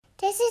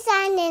This is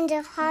Island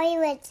of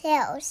Hollywood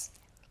Hills.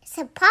 It's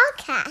a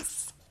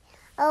podcast.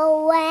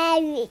 Oh,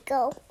 where we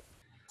go.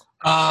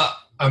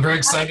 I'm very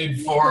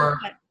excited for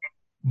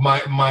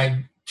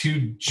my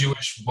two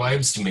Jewish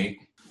wives to meet.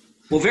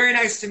 Well, very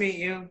nice to meet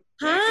you.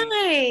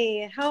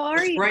 Hi, how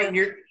are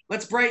you?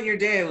 Let's brighten your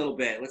day a little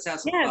bit. Let's have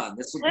some fun.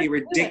 This will be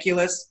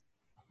ridiculous.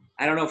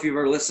 I don't know if you've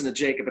ever listened to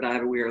Jacob and I,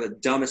 but we are the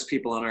dumbest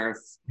people on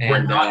earth.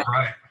 We're not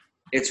right.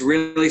 It's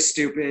really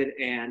stupid,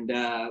 and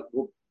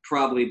we'll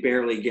probably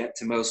barely get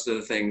to most of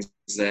the things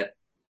that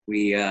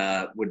we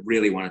would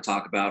really want to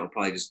talk about. We'll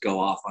probably just go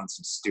off on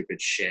some stupid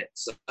shit.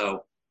 So,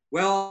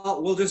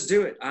 well, we'll just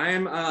do it. I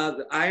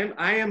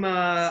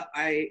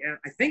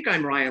think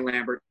I'm Ryan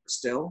Lambert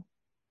still.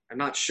 I'm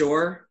not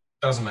sure.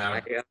 Doesn't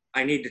matter.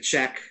 I need to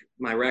check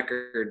my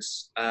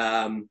records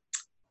and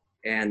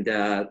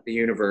the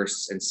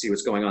universe and see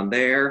what's going on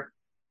there.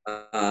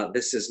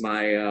 This is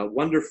my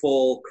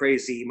wonderful,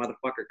 crazy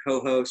motherfucker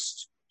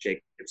co-host,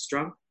 Jacob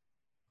Strunk.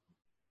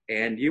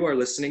 And you are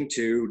listening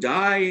to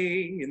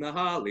Dying in the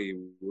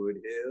Hollywood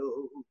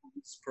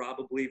Hills,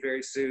 probably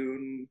very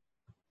soon.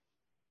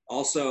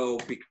 Also,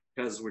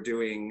 because we're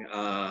doing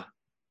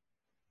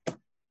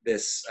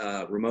this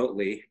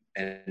remotely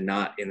and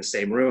not in the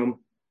same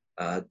room,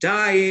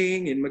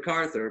 Dying in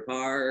MacArthur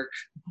Park,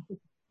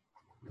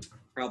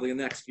 probably in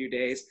the next few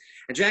days.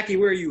 And Jackie,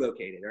 where are you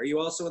located? Are you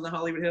also in the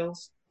Hollywood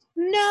Hills?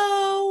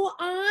 No,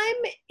 I'm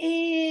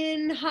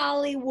in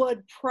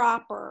Hollywood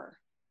proper.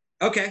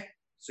 Okay,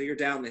 so you're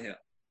down the hill.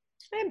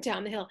 I'm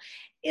down the hill.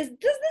 Does this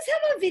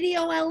have a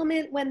video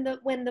element when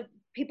the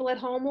people at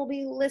home will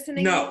be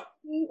listening? No.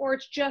 Or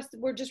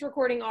we're just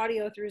recording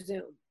audio through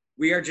Zoom?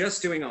 We are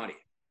just doing audio.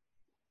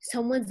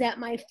 Someone's at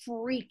my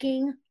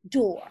freaking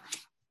door.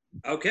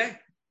 Okay,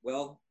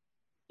 well,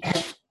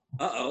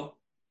 uh-oh.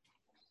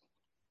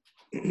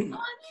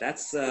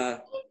 That's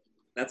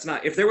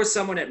not, if there was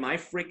someone at my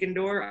freaking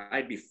door,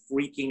 I'd be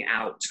freaking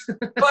out.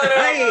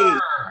 Hey,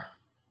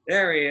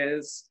 there he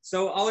is.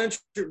 So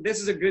this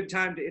is a good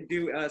time to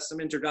do some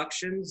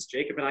introductions.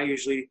 Jacob and I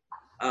usually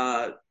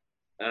have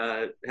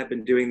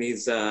been doing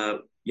these,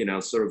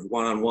 sort of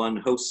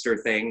one-on-one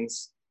hoster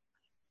things.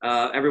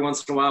 Every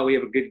once in a while we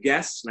have a good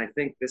guest, and I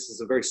think this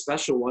is a very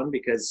special one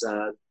because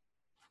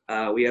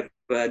we have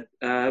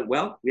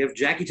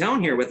Jackie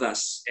Tohn here with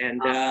us,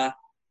 and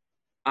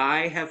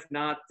I have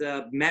not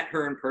met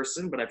her in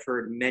person, but I've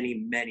heard many,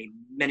 many,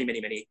 many,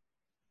 many, many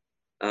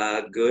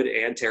good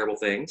and terrible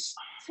things.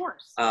 Of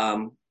course.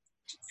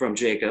 From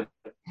Jacob,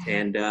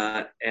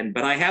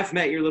 but I have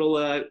met your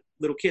little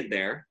kid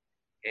there,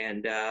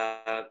 and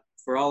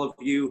for all of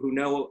you who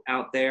know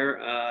out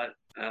there,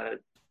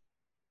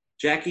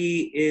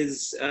 Jackie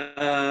is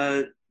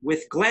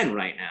with Glen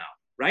right now,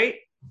 right?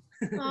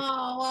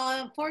 Oh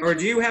well, unfortunately. Or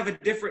do you have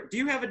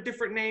a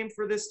different name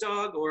for this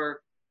dog,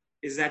 or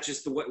is that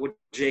just what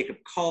Jacob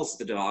calls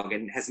the dog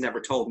and has never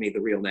told me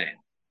the real name?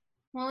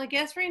 Well, I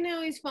guess right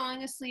now he's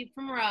falling asleep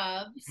from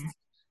rubs,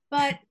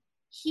 but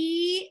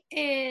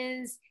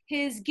his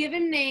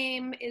given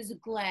name is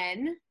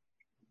Glen.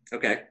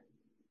 Okay.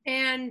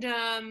 And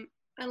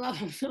I love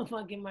him so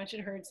fucking much.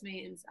 It hurts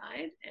me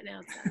inside and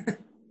outside.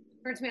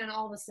 Hurts me on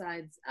all the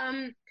sides.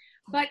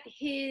 But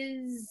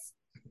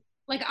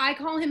I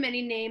call him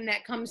any name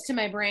that comes to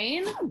my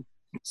brain.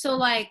 So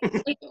like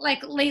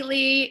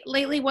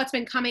lately what's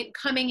been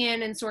coming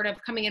in and sort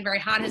of coming in very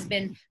hot has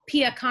been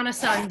Pecan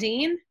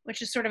Sandine,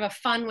 which is sort of a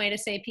fun way to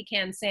say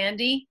pecan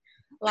sandy.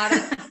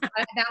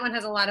 That one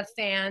has a lot of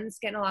fans,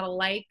 getting a lot of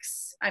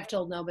likes. I've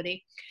told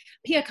nobody.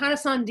 Pecan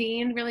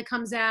Sandine really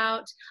comes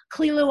out.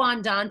 Clelo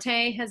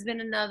Andante has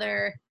been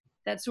another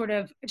that sort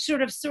of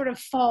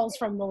falls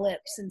from the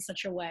lips in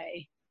such a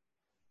way.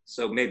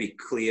 So maybe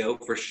Cleo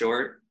for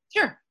short.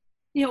 Sure.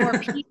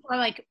 Or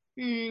like.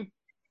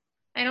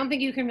 I don't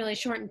think you can really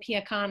shorten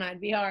Piacana.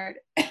 It'd be hard.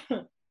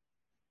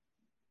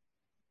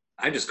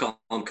 I just call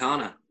him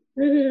Kana.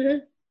 Mm-hmm.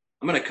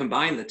 I'm going to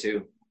combine the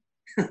two.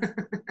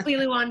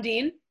 Clelo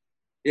Andine?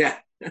 Yeah.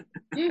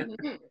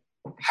 Mm-hmm.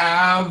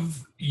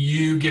 Have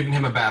you given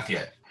him a bath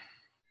yet?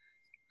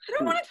 I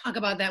don't want to talk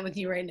about that with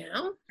you right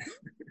now.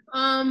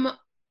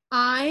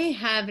 I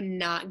have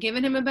not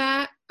given him a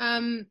bath.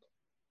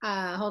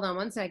 Hold on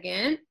one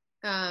second.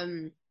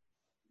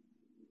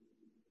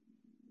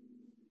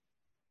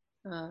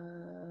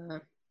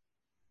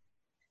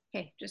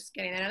 Okay, just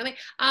getting that out of the way.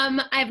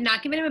 I have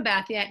not given him a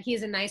bath yet. He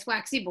is a nice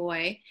waxy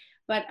boy,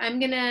 but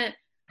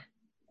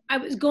I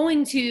was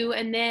going to,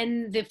 and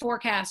then the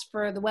forecast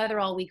for the weather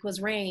all week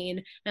was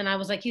rain, and I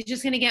was like, he's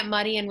just gonna get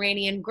muddy and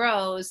rainy and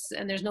gross,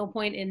 and there's no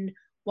point in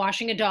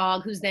washing a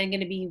dog who's then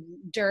gonna be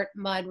dirt,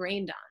 mud,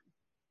 rained on.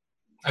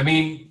 I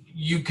mean,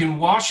 you can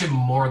wash him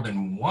more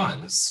than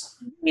once.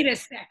 Wait a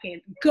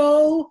second.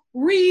 Go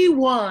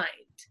rewind.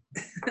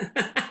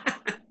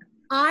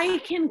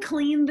 I can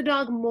clean the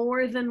dog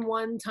more than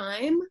one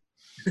time.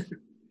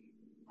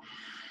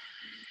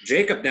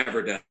 Jacob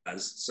never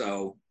does,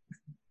 so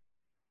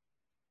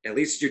at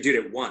least you did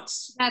it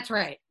once. That's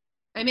right.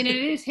 I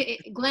mean,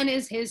 Glen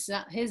is his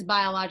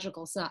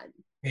biological son.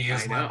 He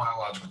is my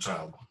biological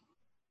child.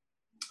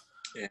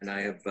 and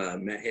I have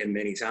met him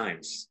many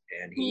times.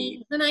 And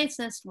He's the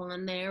nicest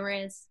one there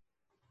is.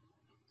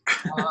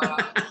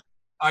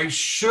 I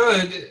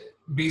should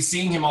be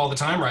seeing him all the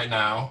time right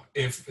now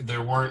if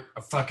there weren't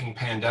a fucking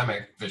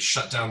pandemic that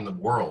shut down the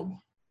world.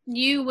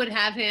 You would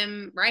have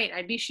him, right?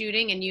 I'd be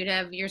shooting and you'd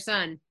have your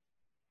son.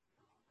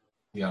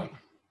 Yeah.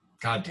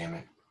 God damn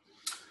it.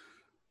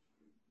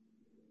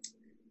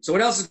 So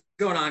what else is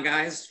going on,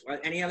 guys?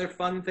 Any other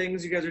fun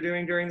things you guys are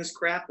doing during this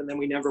crap? And then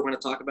we never want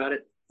to talk about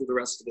it through the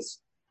rest of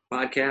this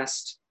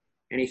podcast.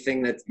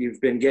 Anything that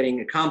you've been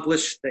getting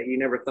accomplished that you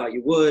never thought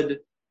you would?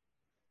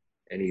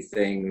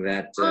 Anything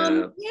that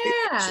some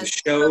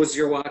shows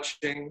you're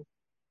watching?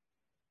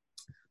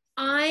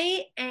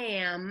 I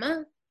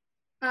am.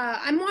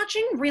 I'm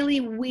watching really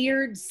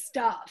weird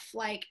stuff.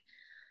 Like,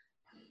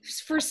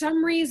 for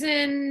some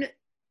reason,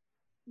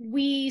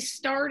 we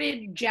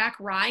started Jack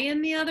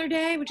Ryan the other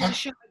day, which is a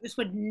show I just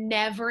would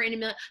never in a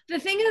million. The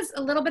thing is,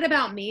 a little bit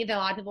about me that a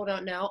lot of people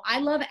don't know. I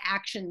love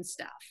action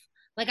stuff.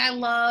 Like, I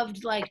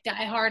loved, like, Die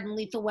Hard and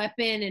Lethal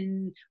Weapon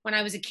and when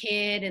I was a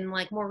kid and,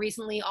 like, more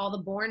recently, all the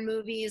Bourne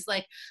movies.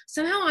 Like,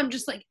 somehow I'm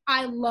just, like,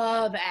 I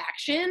love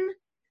action.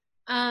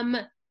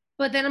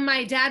 But then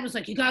my dad was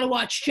like, you gotta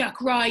watch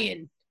Jack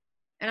Ryan.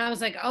 And I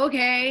was like,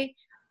 okay.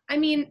 I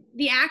mean,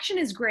 the action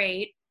is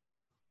great.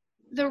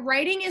 The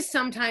writing is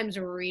sometimes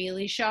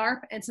really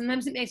sharp, and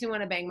sometimes it makes me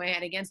want to bang my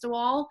head against a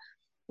wall,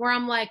 where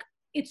I'm like,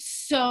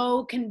 it's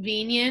so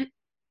convenient.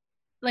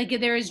 Like,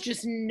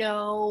 there's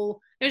no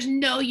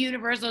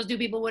universe those two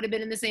people would have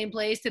been in the same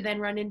place to then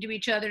run into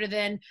each other to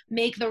then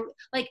make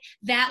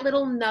that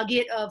little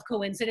nugget of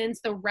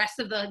coincidence the rest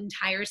of the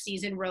entire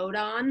season rode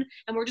on,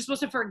 and we're just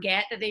supposed to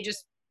forget that they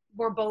just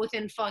were both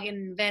in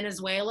fucking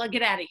Venezuela.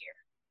 Get out of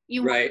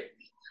here. Right.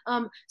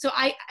 So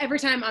every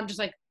time I'm just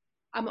like,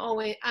 I'm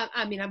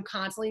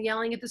constantly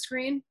yelling at the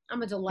screen.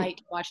 I'm a delight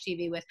to watch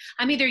TV with.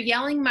 I'm either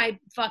yelling my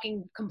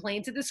fucking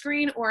complaints at the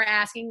screen or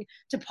asking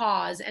to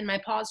pause. And my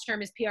pause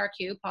term is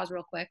PRQ, pause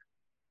real quick.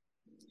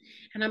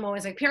 And I'm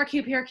always like,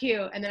 PRQ,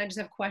 PRQ. And then I just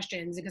have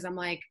questions because I'm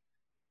like,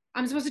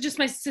 I'm supposed to just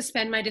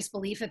suspend my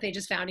disbelief that they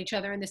just found each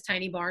other in this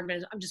tiny barn, but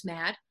I'm just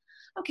mad.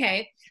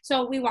 Okay.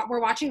 So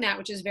we're watching that,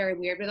 which is very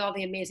weird with all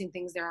the amazing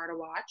things there are to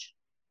watch.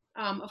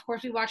 Of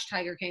course, we watched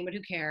Tiger King, but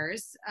who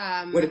cares?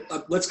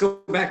 Let's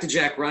go back to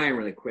Jack Ryan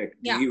really quick.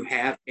 Yeah. Do you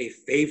have a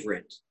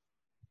favorite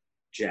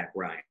Jack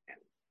Ryan?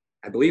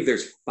 I believe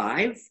there's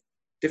 5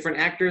 different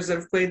actors that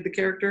have played the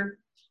character.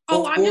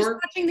 Oh, I'm just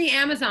watching the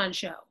Amazon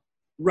show.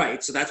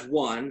 Right, so that's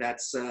one.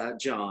 That's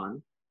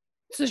John.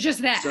 So it's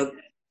just that.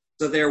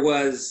 So there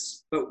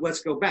was, but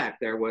let's go back.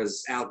 There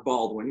was Alec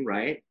Baldwin,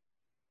 right?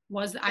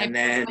 And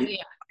then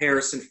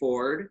Harrison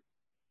Ford.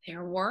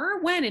 There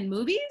were? When? In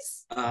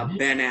movies?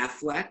 Ben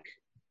Affleck.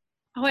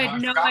 Oh, I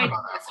had no idea.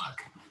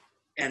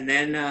 And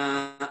then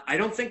I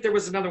don't think there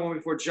was another one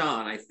before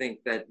John. I think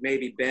that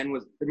maybe Ben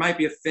was, there might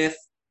be a 5th.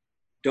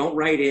 Don't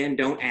write in,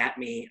 don't at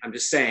me. I'm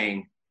just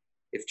saying,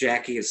 if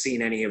Jackie has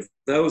seen any of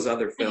those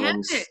other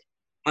films.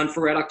 Hunt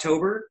for Red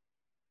October.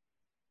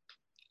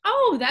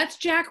 Oh, that's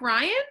Jack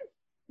Ryan?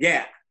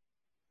 Yeah.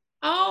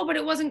 Oh, but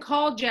it wasn't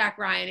called Jack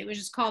Ryan. It was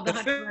just called the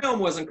film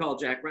wasn't called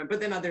Jack Ryan. But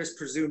then there's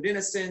Presumed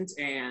Innocent,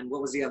 and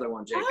what was the other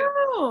one, Jacob?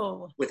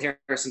 Oh. With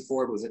Harrison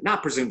Ford, was it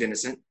not Presumed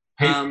Innocent?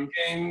 Patriot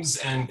Games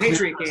and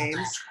Patriot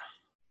Games.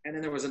 And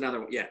then there was another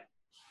one, yeah.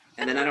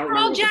 And then I don't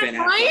remember what Jack the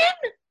Ben Ryan?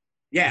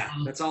 Yeah,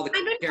 that's all the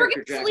I've been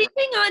character freaking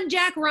sleeping on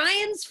Jack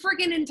Ryan's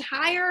freaking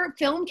entire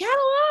film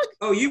catalog.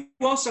 Oh, you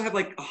also have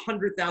like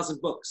 100,000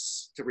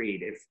 books to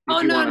read. If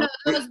no,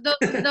 those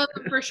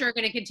are for sure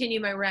going to continue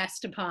my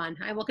rest upon.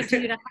 I will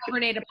continue to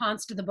hibernate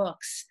uponst the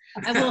books.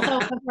 I will,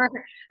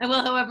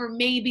 however,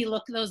 maybe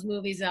look those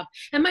movies up.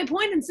 And my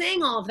point in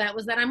saying all of that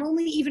was that I'm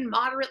only even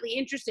moderately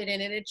interested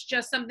in it. It's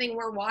just something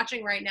we're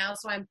watching right now,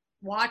 so I'm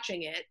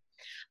watching it.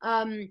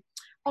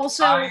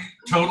 Also, I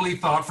totally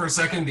thought for a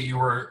second that you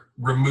were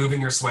removing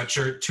your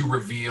sweatshirt to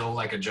reveal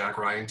like a Jack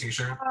Ryan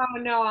t-shirt. Oh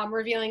no, I'm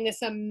revealing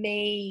this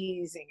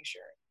amazing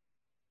shirt.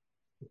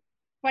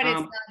 But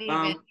it's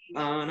not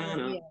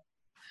even.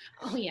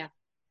 Oh yeah.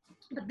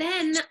 But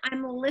then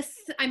I'm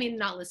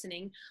not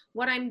listening.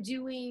 What I'm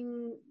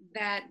doing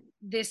that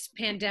this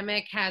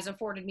pandemic has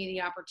afforded me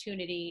the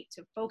opportunity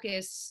to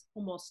focus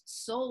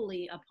almost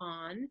solely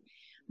upon.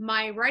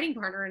 My writing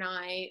partner and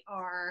I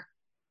are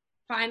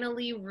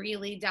finally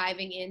really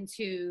diving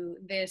into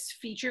this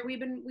feature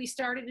we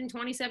started in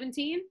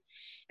 2017,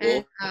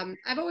 and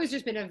I've always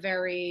just been a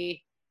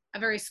very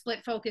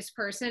split focused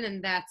person,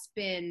 and that's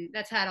been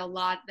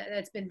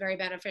very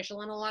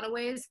beneficial in a lot of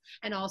ways,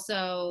 and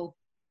also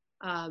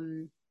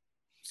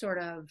sort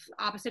of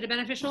opposite of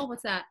beneficial.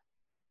 What's that?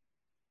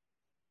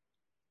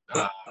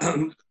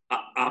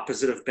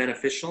 Opposite of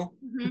beneficial?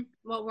 Mm-hmm.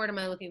 What word am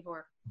I looking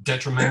for?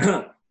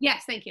 Detrimental.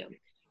 Yes, thank you.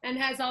 And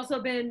has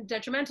also been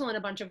detrimental in a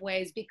bunch of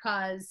ways,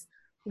 because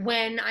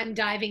when I'm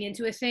diving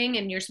into a thing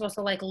and you're supposed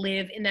to like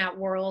live in that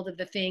world of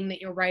the thing that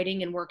you're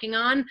writing and working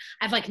on,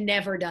 I've like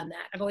never done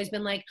that. I've always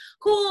been like,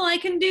 cool, I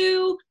can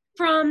do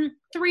from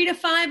 3 to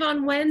 5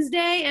 on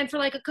Wednesday and for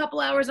like a couple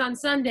hours on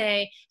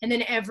Sunday. And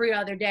then every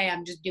other day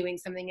I'm just doing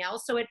something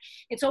else. So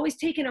it's always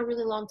taken a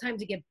really long time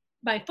to get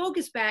my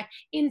focus back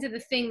into the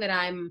thing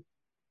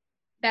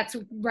that's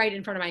right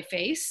in front of my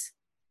face.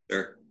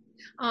 Sure.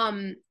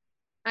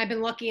 I've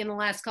been lucky in the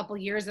last couple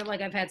of years that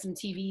like I've had some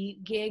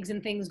TV gigs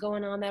and things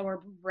going on that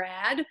were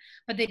rad,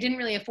 but they didn't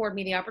really afford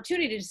me the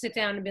opportunity to sit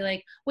down and be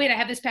like, wait, I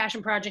have this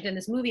passion project and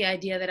this movie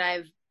idea that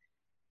I've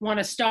want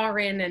to star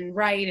in and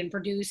write and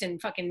produce and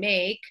fucking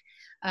make.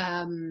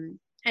 And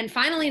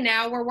finally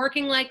now we're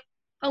working like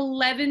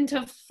 11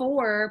 to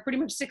 4, pretty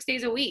much 6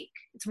 days a week.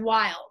 It's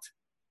wild.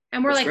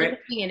 And we're That's like great.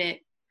 looking in it.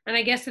 And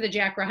I guess to the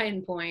Jack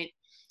Ryan point,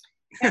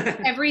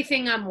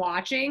 everything I'm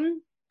watching,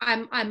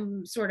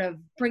 I'm sort of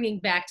bringing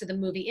back to the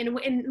movie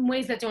in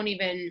ways that don't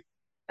even,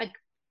 like,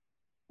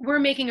 we're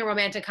making a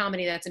romantic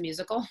comedy that's a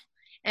musical,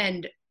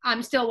 and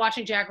I'm still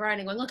watching Jack Ryan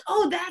and going, look,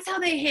 oh, that's how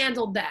they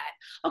handled that.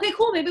 Okay,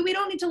 cool. Maybe we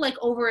don't need to like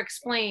over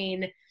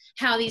explain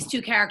how these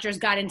two characters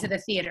got into the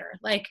theater.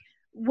 Like,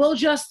 we'll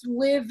just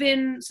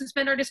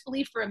suspend our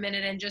disbelief for a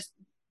minute and just,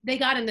 they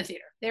got in the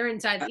theater. They're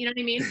inside. You know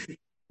what I mean?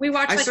 We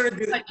watched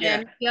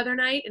the other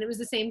night and it was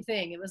the same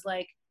thing. It was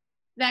like,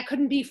 that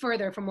couldn't be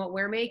further from what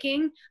we're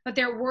making, but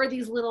there were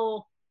these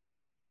little,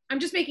 I'm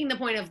just making the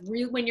point of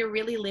when you're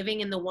really living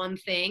in the one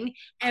thing,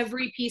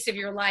 every piece of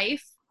your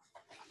life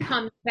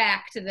comes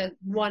back to the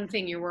one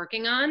thing you're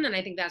working on. And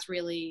I think that's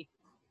really.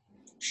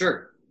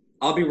 Sure.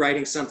 I'll be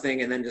writing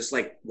something and then just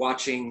like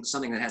watching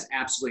something that has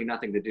absolutely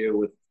nothing to do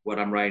with what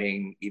I'm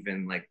writing,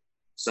 even like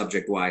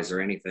subject wise or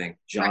anything,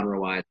 genre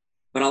wise.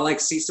 But I'll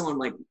like see someone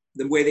like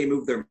the way they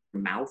move their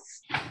mouth.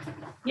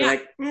 Yeah.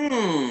 Like,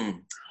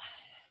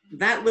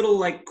 that little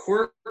like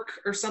quirk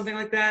or something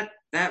like that,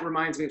 that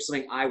reminds me of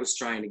something I was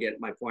trying to get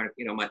my point,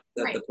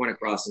 the point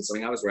across in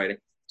something I was writing.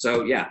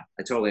 So yeah,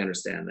 I totally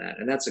understand that.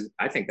 And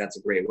I think that's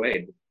a great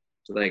way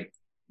to like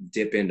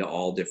dip into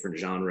all different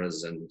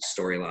genres and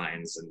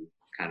storylines and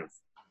kind of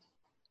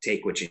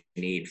take what you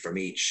need from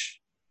each.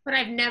 But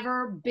I've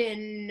never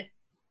been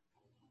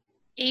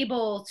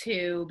able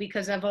to,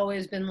 because I've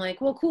always been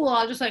like, well, cool,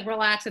 I'll just like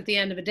relax at the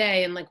end of a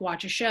day and like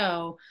watch a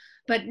show,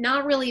 but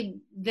not really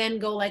then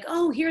go like,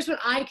 oh, here's what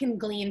I can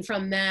glean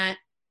from that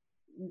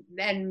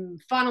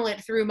and funnel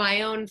it through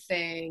my own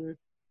thing.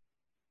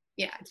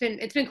 Yeah,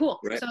 it's been cool.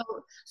 Right.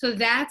 So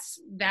that's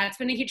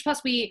been a huge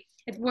plus.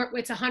 It's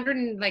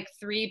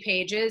 103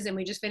 pages and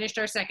we just finished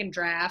our second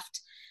draft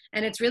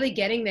and it's really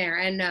getting there.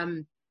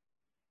 And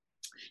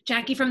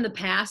Jackie from the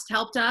past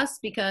helped us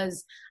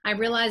because I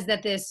realized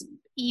that this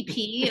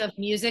EP of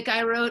music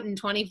I wrote in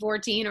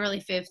 2014, early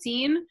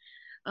 15,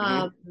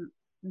 a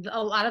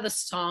lot of the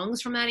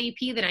songs from that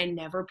EP that I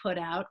never put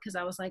out because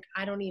I was like,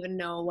 I don't even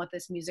know what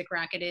this music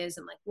racket is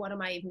and like, what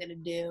am I even going to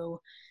do?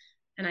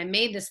 And I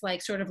made this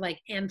like sort of like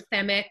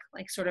anthemic,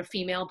 like sort of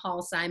female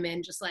Paul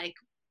Simon, just like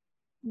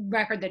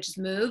record that just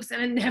moves,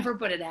 and I never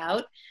put it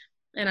out.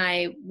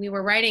 And we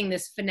were writing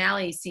this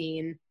finale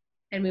scene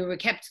and we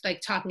kept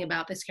like talking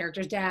about this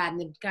character's dad and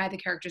the guy the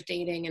character's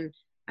dating. And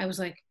I was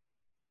like,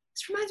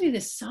 this reminds me of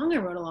this song I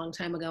wrote a long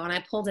time ago. And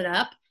I pulled it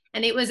up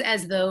and it was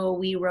as though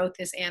we wrote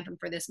this anthem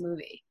for this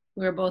movie.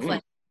 We were both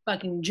like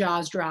fucking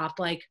jaws dropped.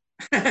 Like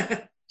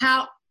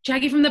how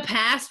Jackie from the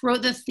past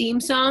wrote the theme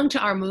song to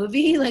our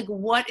movie. Like,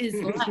 what is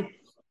life?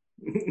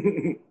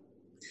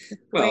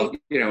 Well,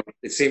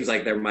 it seems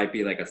like there might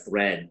be like a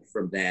thread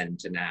from then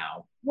to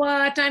now.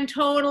 What? I'm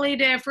totally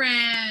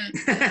different.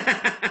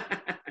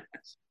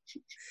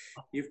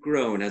 You've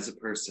grown as a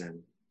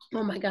person.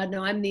 Oh my God,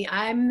 no, I'm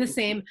the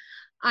same.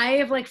 I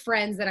have like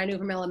friends that I knew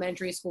from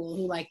elementary school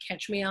who like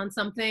catch me on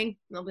something and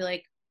they'll be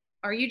like,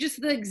 are you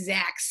just the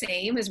exact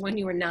same as when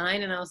you were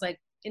 9? And I was like,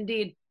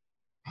 indeed.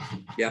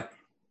 Yep.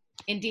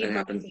 Indeed,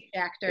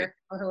 actor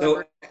or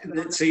whoever.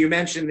 So you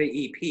mentioned the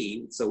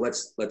EP. So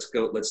let's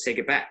take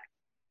it back.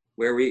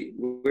 Where were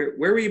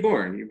you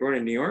born? You were born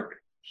in New York?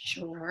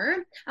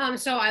 Sure.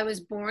 So I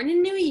was born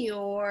in New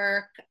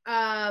York,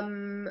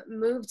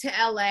 moved to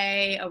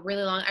LA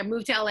I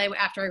moved to LA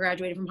after I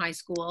graduated from high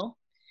school.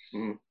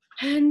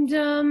 And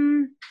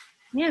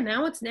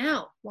now it's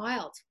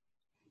wild.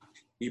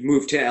 You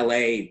moved to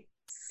LA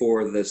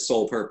for the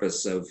sole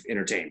purpose of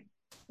entertainment.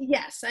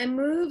 Yes, I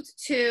moved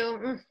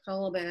to a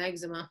little bit of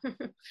eczema.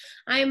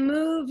 I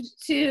moved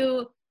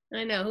to,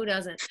 I know, who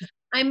doesn't?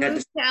 I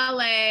moved to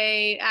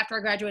LA after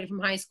I graduated from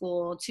high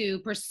school to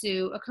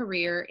pursue a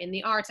career in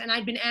the arts. And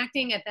I'd been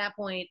acting at that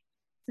point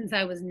since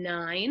I was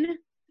 9.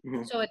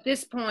 So at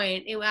this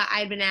point,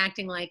 I'd been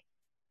acting like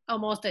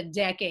almost a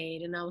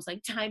decade. And I was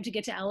like, time to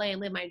get to LA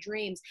and live my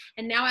dreams.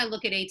 And now I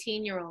look at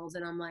 18-year-olds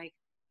and I'm like,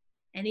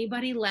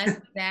 anybody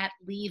let that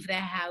leave the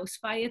house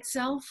by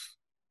itself?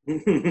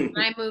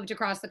 I moved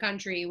across the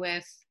country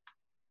with,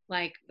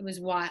 like, it was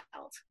wild.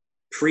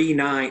 Pre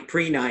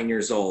 9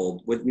 years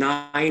old. Was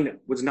 9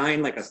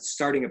 like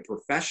starting a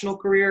professional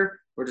career,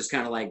 or just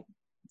kind of like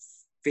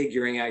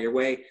figuring out your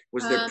way?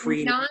 Was there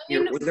pre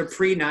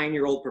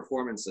 9-year-old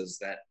performances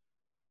that,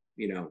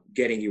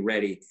 getting you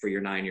ready for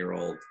your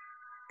 9-year-old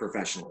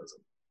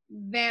professionalism?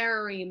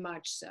 Very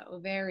much so.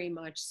 Very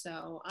much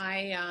so.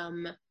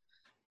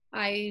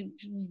 I've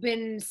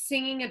been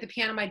singing at the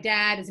piano. My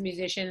dad is a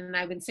musician, and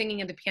I've been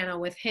singing at the piano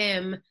with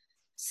him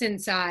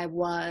since I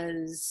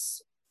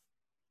was,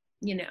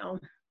 you know,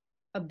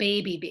 a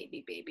baby.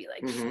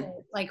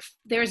 Like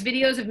there's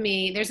videos of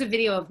me. There's a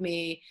video of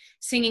me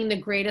singing "The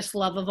Greatest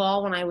Love of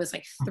All" when I was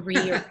like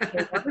 3 or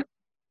 4.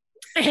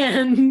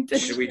 And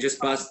should we just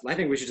bust? I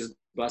think we should just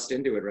bust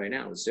into it right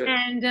now. Let's do it.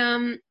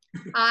 And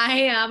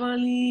I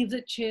believe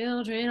the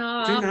children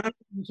are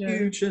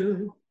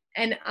future.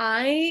 And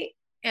I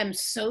am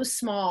so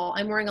small.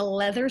 I'm wearing a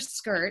leather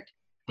skirt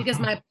because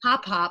my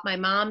pop, my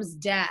mom's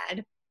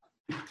dad,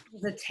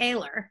 was a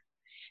tailor,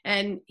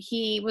 and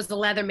he was the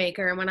leather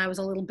maker. And when I was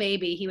a little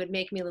baby, he would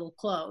make me little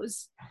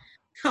clothes.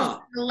 Huh.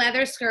 A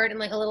leather skirt and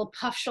like a little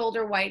puff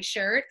shoulder white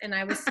shirt. And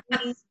I was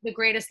singing "The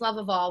Greatest Love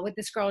of All" with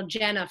this girl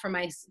Jenna from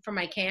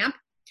my camp.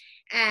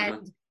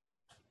 And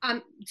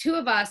two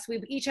of us,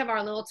 we each have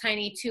our little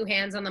tiny 2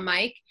 hands on the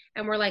mic,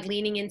 and we're like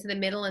leaning into the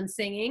middle and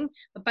singing.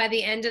 But by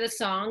the end of the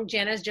song,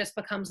 Jenna's just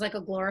becomes like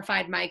a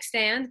glorified mic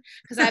stand,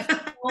 because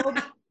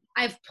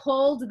I've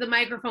pulled the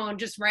microphone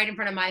just right in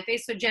front of my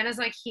face. So Jenna's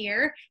like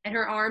here and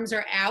her arms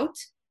are out,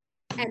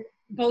 and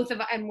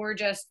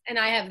and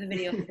I have the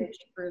video footage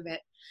to prove it.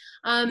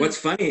 What's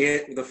funny,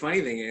 the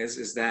funny thing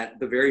is that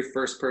the very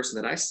first person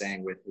that I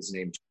sang with was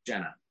named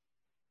Jenna.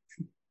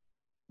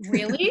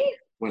 Really?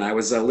 When I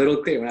was a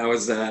little kid, I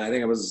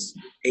think I was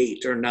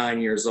 8 or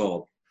 9 years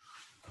old.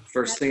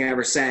 First thing I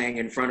ever sang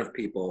in front of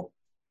people.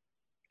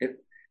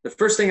 The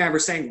first thing I ever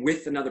sang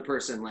with another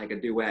person, like a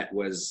duet,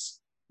 was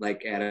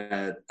like at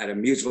a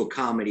musical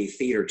comedy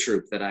theater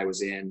troupe that I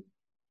was in.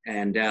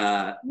 And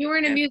you were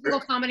in a musical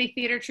comedy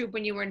theater troupe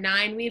when you were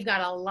 9. We've got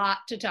a lot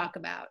to talk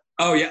about.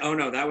 Oh yeah. Oh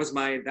no, that was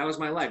my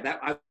life.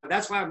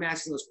 That's why I'm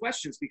asking those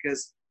questions,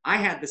 because I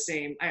had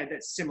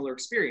that similar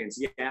experience.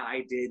 Yeah,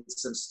 I did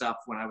some stuff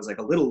when I was like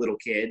a little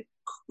kid,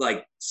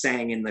 like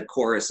sang in the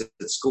chorus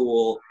at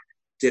school,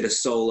 did a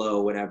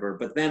solo, whatever.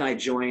 But then I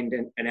joined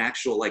an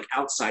actual like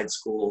outside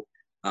school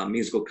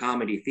musical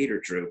comedy theater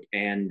troupe.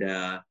 And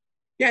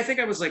yeah, I think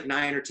I was like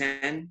 9 or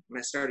 10 when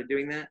I started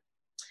doing that.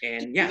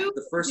 And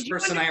the first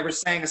person I ever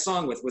sang a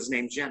song with was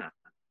named Jenna.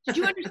 Did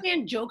you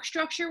understand joke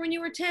structure when you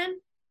were 10?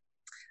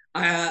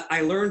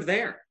 I learned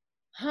there.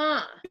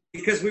 Huh.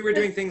 Because we were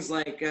doing things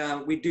like,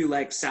 we'd do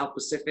like South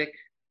Pacific,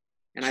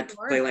 and I'd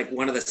play like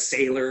one of the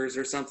sailors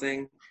or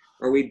something.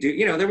 Or we'd do,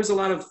 there was a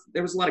lot of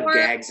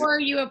gags. Or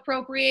you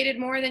appropriated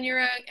more than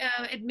you're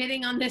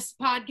admitting on this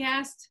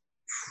podcast?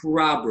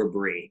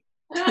 Probably.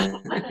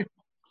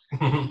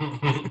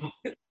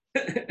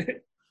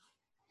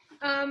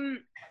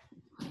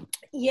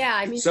 Yeah,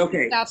 I mean. It's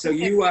okay. So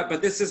you,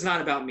 but this is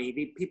not about me.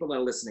 The people that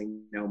are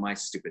listening know my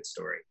stupid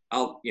story.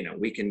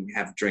 We can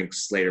have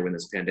drinks later when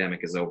this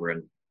pandemic is over,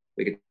 and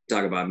we can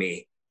talk about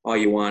me all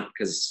you want,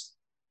 because,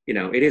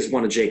 it is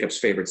one of Jacob's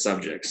favorite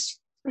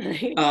subjects.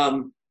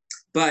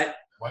 But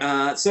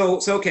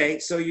okay.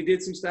 So you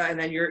did some stuff, and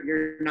then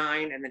you're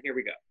 9, and then here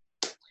we go.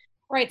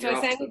 Right. So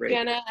I sang with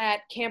Jenna at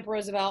Camp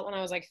Roosevelt when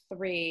I was like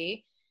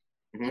 3,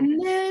 and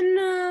then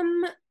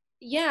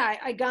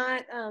I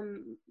got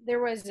there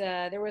was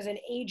an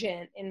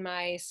agent in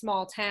my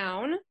small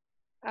town.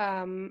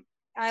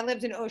 I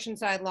lived in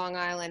Oceanside, Long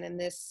Island, and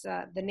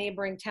the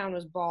neighboring town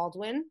was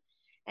Baldwin,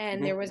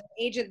 and there was an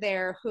agent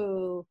there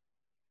who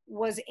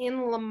was in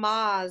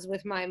Lamaze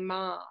with my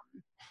mom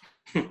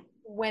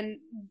when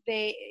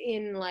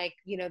in like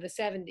the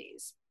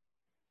 70s,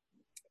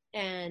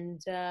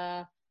 and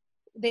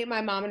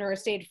my mom and her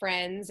stayed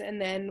friends.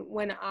 And then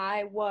when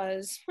I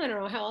was, I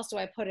don't know, how else do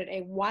I put it,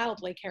 a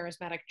wildly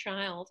charismatic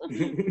child,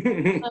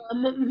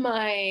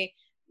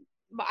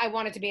 I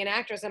wanted to be an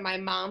actress, and my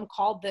mom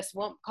called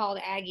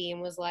Aggie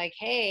and was like,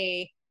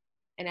 hey,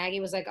 and Aggie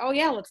was like, oh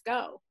yeah, let's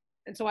go.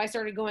 And so I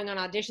started going on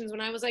auditions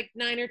when I was like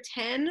 9 or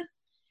 10,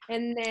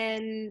 and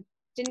then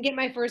didn't get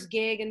my first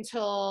gig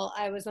until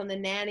I was on The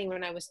Nanny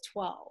when I was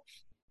 12.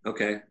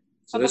 Okay.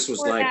 So but this was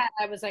like that,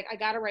 I was like, I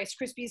got a Rice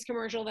Krispies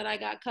commercial that I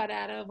got cut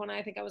out of when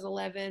I think I was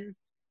 11.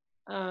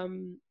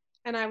 And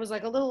I was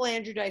like a little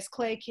Andrew Dice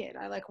Clay kid.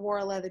 I like wore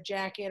a leather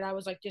jacket. I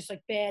was like just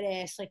like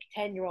badass, like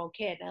 10-year-old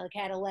kid. I like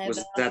had a leather.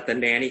 Was that the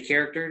Nanny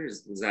character?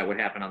 Is that what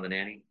happened on The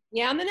Nanny?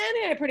 Yeah, on The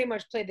Nanny, I pretty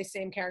much played the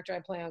same character I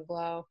play on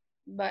Glow,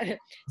 but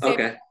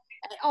okay.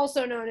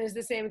 Also known as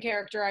the same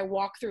character I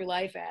walk through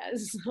life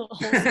as.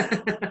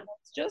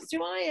 That's just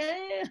who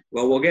I am.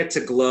 Well, we'll get to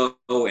Glow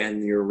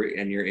and your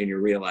in your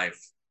real life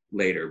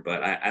later,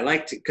 but I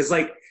like to, because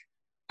like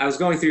I was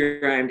going through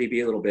your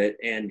IMDb a little bit,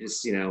 and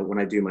just when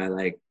I do my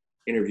like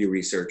interview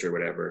research or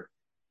whatever,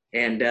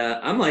 and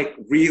I'm like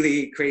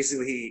really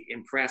crazily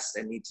impressed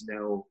and need to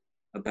know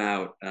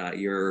about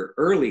your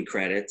early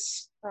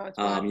credits.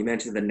 You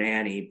mentioned The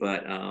Nanny,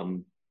 but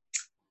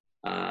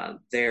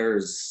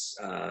there's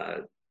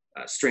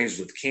Strangers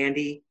with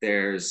Candy.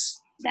 That's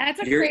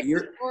a crazy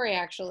story,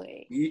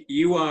 actually.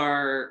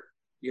 You're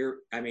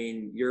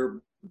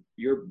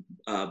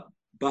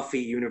Buffy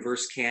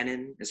universe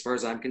canon, as far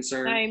as I'm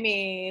concerned. I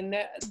mean,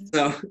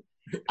 so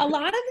a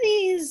lot of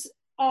these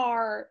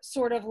are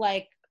sort of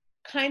like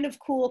kind of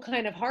cool,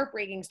 kind of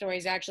heartbreaking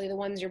stories, actually, the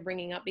ones you're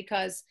bringing up,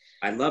 because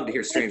I'd love to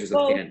hear Strangers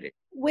with Candy.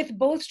 With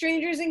both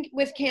Strangers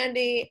with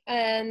Candy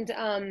and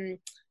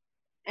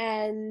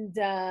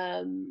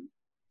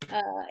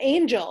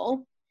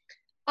Angel,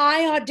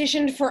 I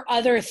auditioned for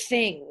other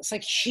things,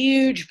 like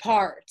huge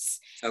parts.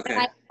 Okay.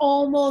 And I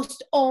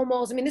almost, I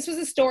mean, this was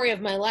the story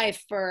of my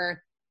life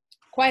for,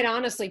 quite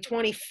honestly,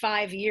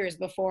 25 years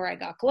before I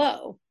got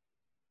Glow.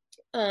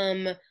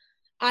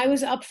 I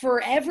was up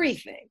for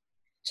everything.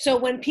 So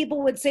when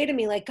people would say to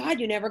me, like, God,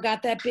 you never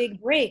got that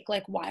big break.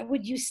 Like, why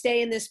would you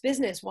stay in this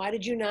business? Why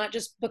did you not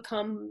just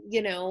become,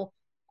 you know,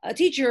 a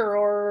teacher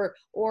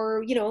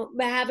or, you know,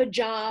 have a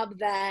job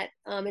that,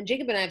 and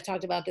Jacob and I have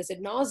talked about this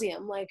ad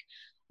nauseum, like,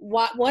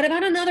 what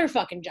about another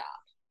fucking job?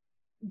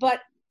 But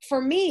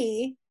for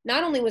me,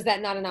 not only was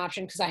that not an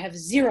option because I have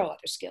zero other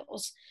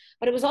skills,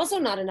 but it was also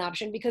not an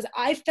option because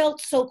I felt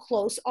so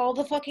close all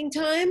the fucking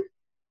time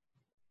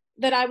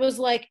that I was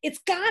like, it's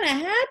gotta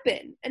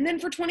happen. And then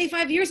for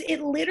 25 years,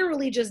 it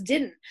literally just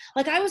didn't.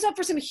 Like, I was up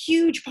for some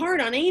huge part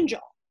on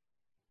Angel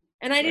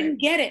and I didn't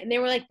get it. And they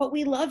were like, but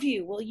we love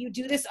you. Will you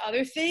do this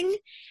other thing?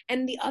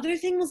 And the other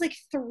thing was like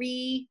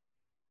 3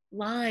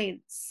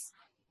 lines.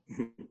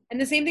 And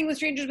the same thing with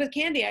Strangers with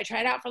Candy. I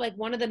tried out for like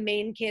one of the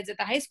main kids at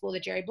the high school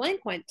that Jerry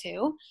Blank went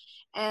to.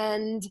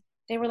 And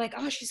they were like,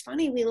 oh, she's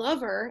funny. We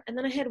love her. And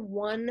then I had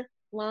 1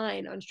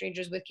 line on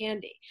Strangers with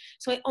Candy.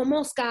 So I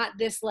almost got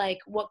this, like,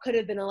 what could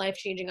have been a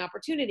life-changing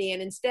opportunity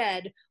and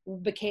instead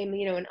became,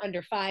 you know, an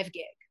under 5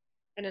 gig.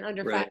 And an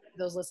under 5, for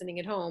those listening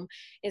at home,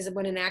 is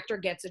when an actor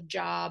gets a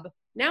job.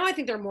 Now I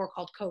think they're more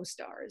called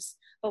co-stars.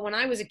 But when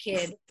I was a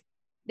kid,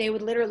 they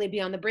would literally be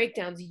on the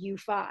breakdowns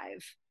U5.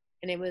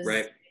 And it was,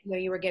 you know,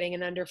 you were getting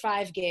an under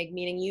 5 gig,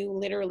 meaning you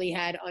literally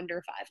had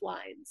under 5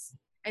 lines.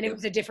 And it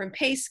was a different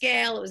pay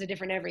scale. It was a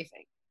different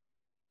everything.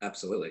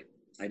 Absolutely.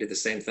 I did the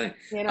same thing.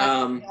 You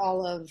know,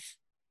 all of.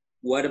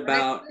 What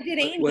about? I did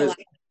Angel.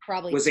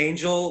 Was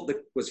Angel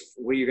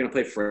were you going to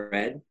play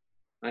Fred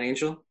on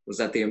Angel? Was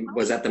that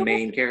the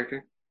main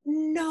character?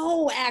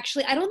 No,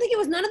 actually, I don't think it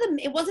was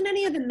it wasn't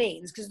any of the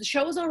mains because the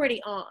show was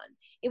already on.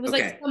 It was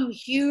like some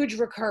huge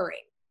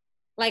recurring,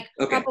 like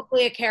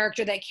probably a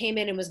character that came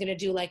in and was going to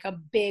do like a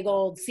big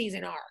old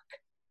season arc.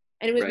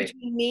 And it was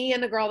between me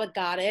and the girl that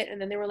got it.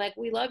 And then they were like,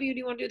 we love you. Do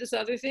you want to do this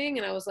other thing?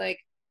 And I was like,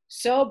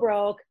 so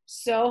broke,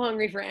 so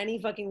hungry for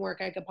any fucking work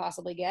I could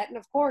possibly get. And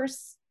of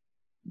course,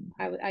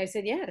 I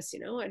said yes, you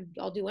know,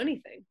 I'll do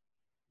anything.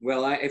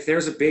 Well, if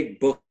there's a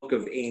big book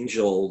of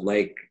Angel,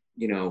 like,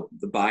 you know,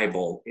 the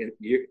Bible,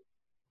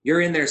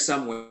 you're in there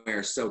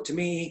somewhere. So to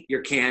me,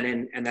 you're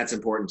canon, and that's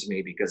important to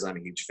me because I'm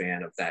a huge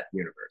fan of that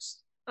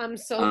universe. I'm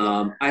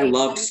so I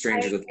loved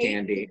Strangers with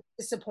Candy.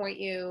 Disappoint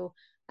you.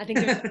 I think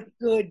there's a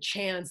good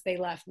chance they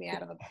left me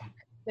out of the book.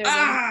 There's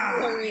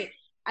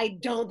I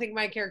don't think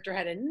my character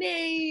had a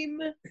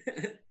name.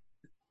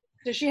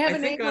 Does she have a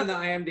name? I think on the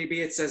IMDb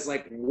it says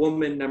like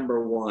woman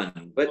number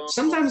 1, but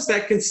sometimes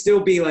that can still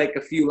be like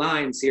a few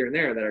lines here and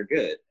there that are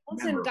good.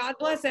 Listen, God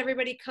bless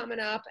everybody coming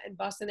up and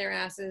busting their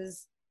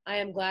asses. I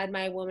am glad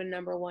my woman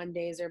number 1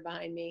 days are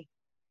behind me.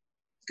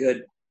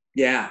 Good.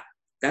 Yeah,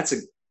 that's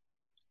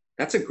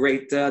a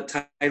great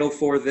title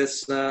for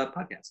this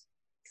podcast.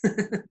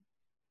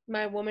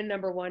 My woman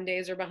number 1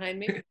 days are behind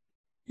me.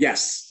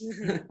 Yes.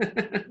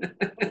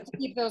 Let's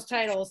keep those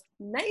titles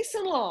nice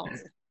and long.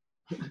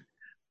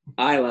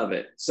 I love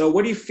it. So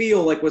what do you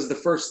feel like was the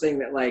first thing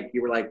that like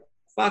you were like,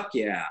 fuck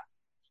yeah?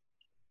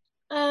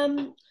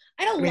 We're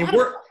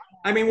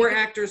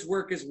actors,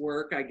 work is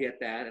work. I get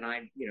that. And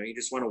you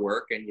just want to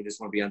work and you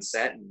just want to be on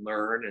set and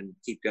learn and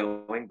keep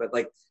going. But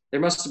like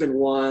there must have been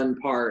one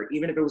part,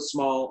 even if it was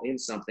small, in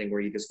something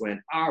where you just went,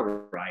 all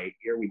right,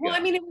 here we go. Well, I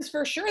mean, it was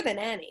for sure the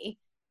nanny.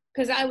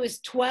 Because I was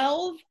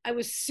 12, I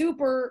was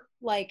super,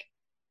 like,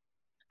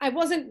 I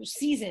wasn't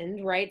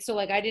seasoned, right? So,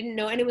 like, I didn't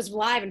know, and it was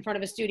live in front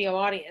of a studio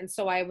audience.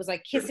 So I was,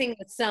 like, kissing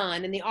the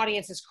sun, and the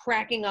audience is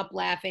cracking up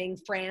laughing,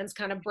 Fran's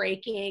kind of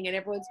breaking,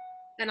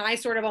 and I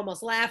sort of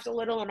almost laughed a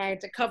little, and I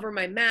had to cover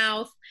my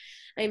mouth.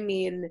 I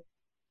mean,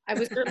 I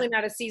was certainly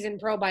not a seasoned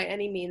pro by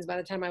any means by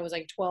the time I was,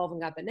 like, 12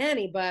 and got the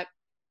nanny, but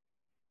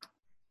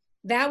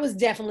that was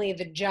definitely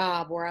the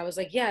job where I was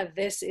like, yeah,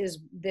 this is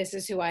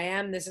who I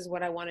am. This is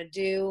what I want to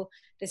do.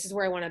 This is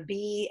where I want to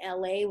be.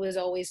 LA was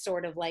always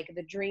sort of like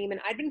the dream. And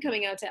I'd been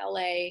coming out to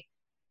LA,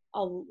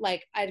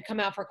 like I'd come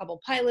out for a couple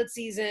pilot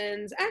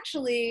seasons,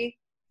 actually.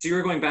 So you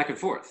were going back and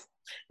forth?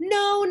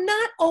 No,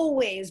 not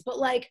always. But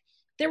like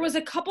there was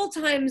a couple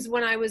times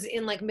when I was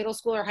in like middle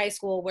school or high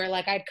school where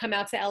like I'd come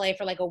out to LA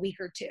for like a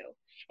week or 2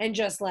 and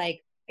just like,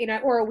 you know,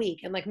 or a week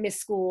and like miss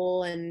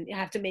school and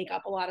have to make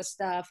up a lot of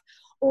stuff.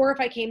 Or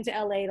if I came to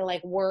LA to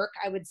like work,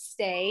 I would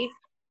stay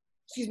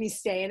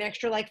an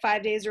extra like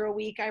 5 days or a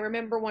week. I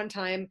remember one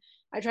time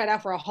I tried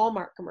out for a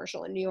Hallmark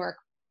commercial in New York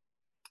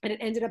and it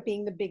ended up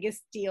being the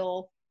biggest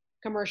deal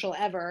commercial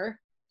ever.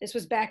 This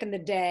was back in the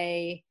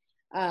day.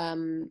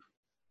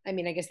 I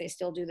mean, I guess they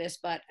still do this,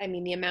 but I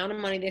mean, the amount of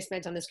money they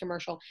spent on this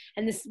commercial,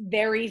 and this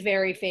very,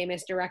 very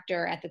famous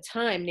director at the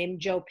time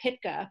named Joe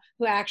Pytka,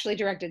 who actually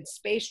directed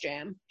Space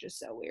Jam, which is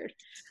so weird.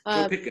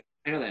 Joe Pytka,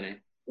 I know that name.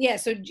 Yeah,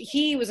 so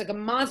he was like a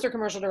monster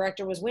commercial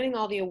director, was winning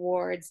all the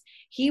awards.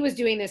 He was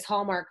doing this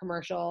Hallmark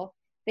commercial.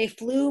 They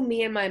flew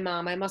me and my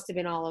mom, I must have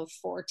been all of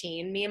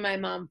 14, me and my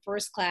mom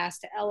first class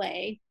to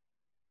LA.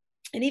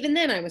 And even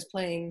then I was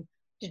playing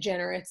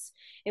degenerates.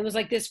 It was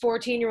like this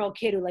 14-year-old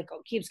kid who like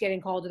keeps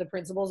getting called to the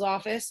principal's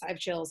office. I have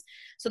chills.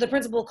 So the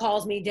principal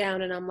calls me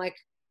down and I'm like,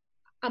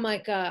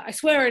 I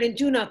swear I didn't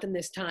do nothing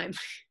this time.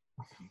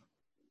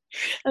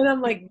 And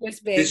I'm like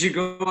this big. Did you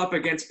go up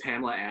against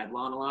Pamela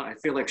Adlon a lot? I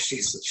feel like she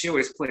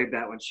always played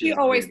that when she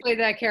always played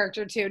that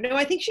character too. No,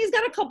 I think she's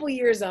got a couple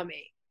years on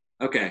me.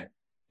 Okay.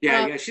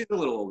 Yeah, she's a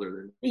little older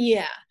than.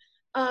 Yeah.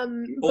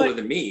 Older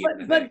than me.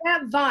 But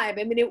that vibe,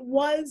 I mean, it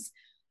was,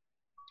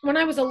 when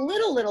I was a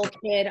little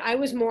kid, I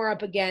was more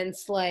up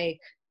against like,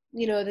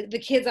 you know, the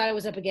kids I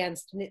was up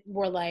against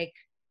were like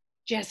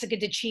Jessica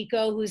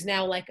DeChico, who's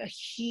now like a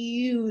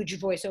huge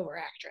voiceover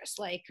actress.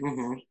 Like,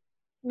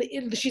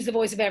 she's the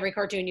voice of every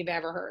cartoon you've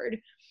ever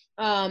heard.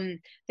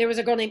 There was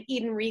a girl named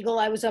Eden Regal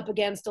I was up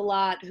against a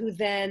lot, who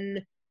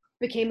then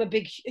became a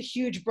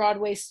huge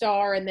Broadway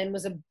star and then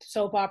was a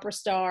soap opera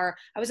star.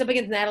 I was up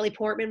against Natalie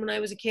Portman when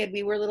I was a kid.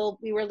 We were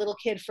little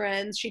kid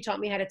friends. She taught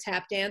me how to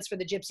tap dance for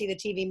the Gypsy the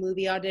TV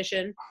movie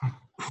audition.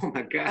 Oh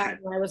my God.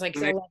 When I was like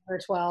 11 or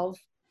 12.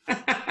 Nah,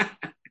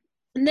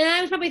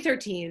 I was probably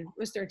 13. I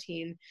was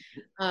 13.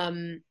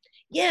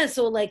 Yeah,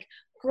 so like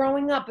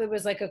growing up, it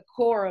was like a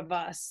core of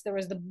us. There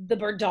was the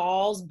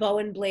Burdalls, Bo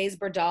and Blaze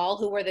Burdall,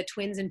 who were the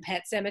twins in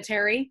Pet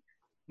Sematary.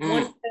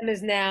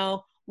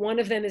 One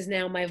of them is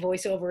now my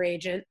voiceover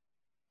agent.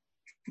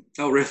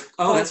 Oh, really?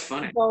 Oh, that's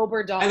funny. Bo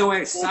Burdall. By the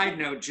way, side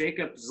note,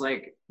 Jacob's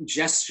like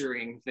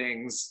gesturing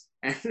things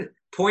and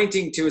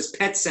pointing to his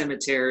Pet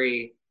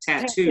Cemetery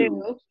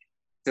tattoo.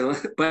 So,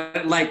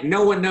 but like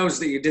no one knows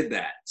that you did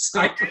that. So.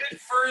 I did it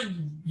for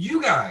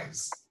you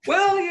guys.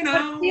 Well, you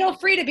know. But feel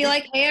free to be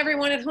like, hey,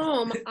 everyone at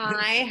home,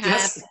 I have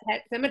a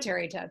Pet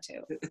Cemetery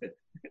tattoo.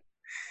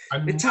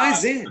 It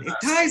ties in. It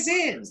ties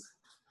in.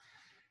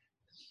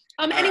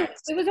 Anyway,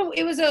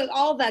 it was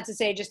all that to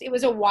say, just it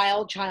was a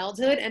wild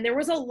childhood, and there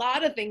was a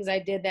lot of things I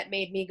did that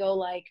made me go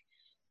like,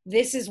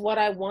 this is what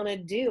I want to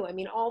do. I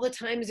mean, all the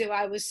times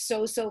I was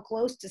so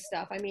close to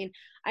stuff. I mean,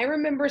 I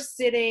remember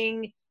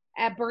sitting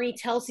at Bernie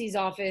Telsey's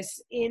office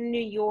in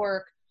New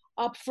York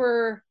up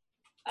for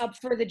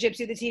the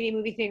Gypsy the TV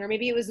movie thing, or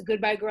maybe it was the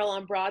Goodbye Girl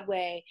on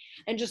Broadway,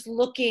 and just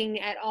looking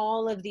at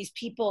all of these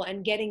people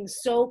and getting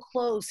so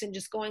close and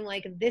just going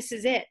like, this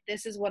is it.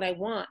 This is what I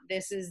want.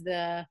 This is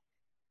the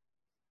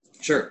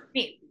sure.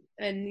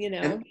 And you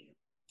know, and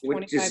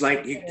which is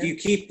like you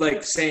keep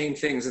like saying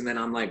things and then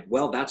I'm like,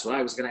 well, that's what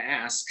I was going to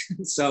ask.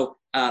 So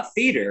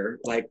theater,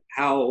 like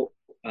how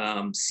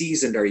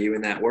seasoned are you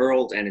in that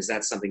world, and is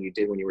that something you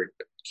did when you were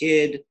a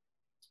kid,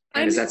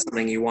 and is that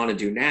something you want to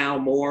do now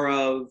more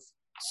of?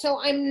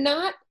 So I'm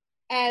not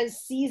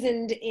as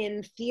seasoned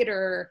in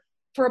theater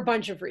for a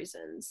bunch of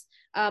reasons.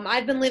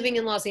 I've been living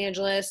in Los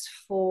Angeles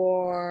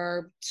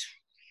for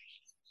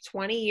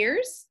 20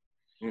 years.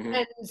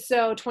 And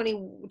so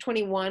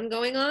 21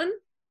 going on.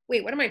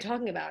 Wait, what am I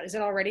talking about? Is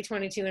it already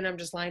 22 and I'm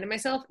just lying to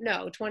myself?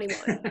 No,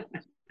 21.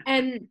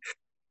 and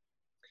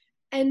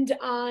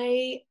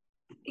I,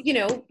 you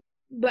know,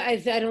 but I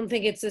don't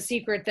think it's a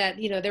secret that,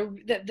 you know,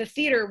 the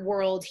theater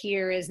world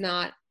here is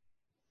not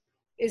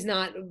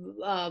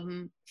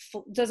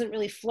doesn't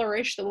really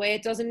flourish the way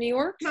it does in New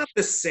York. Not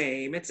the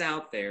same. It's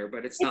out there,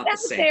 but it's not the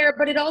same. There,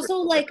 but it also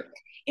like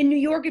in New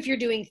York, if you're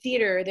doing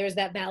theater, there's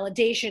that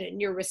validation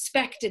and you're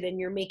respected and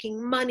you're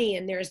making money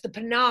and there's the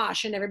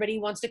panache and everybody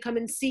wants to come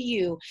and see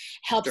you.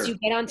 Helps you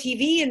get on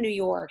TV in New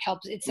York.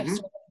 Helps it's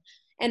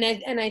and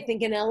I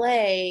think in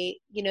LA,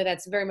 you know,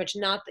 that's very much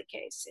not the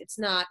case. It's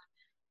not.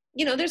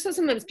 You know, there's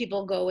sometimes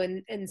people go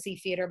and see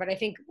theater, but I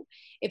think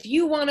if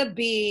you want to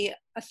be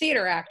a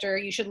theater actor,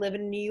 you should live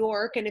in New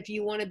York. And if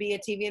you want to be a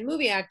TV and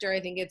movie actor, I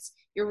think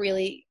you're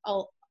really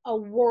a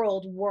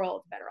world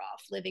better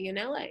off living in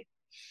LA.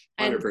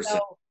 100%. So,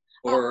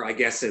 or I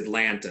guess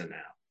Atlanta now.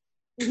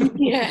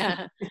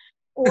 Yeah.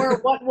 Or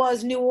what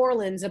was New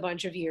Orleans a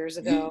bunch of years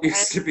ago.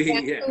 Used to be,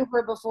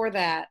 Vancouver before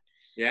that.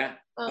 Yeah.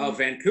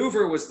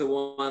 Vancouver was the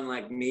one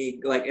like me,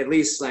 like at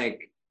least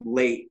like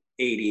late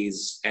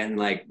 80s and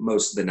like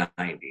most of the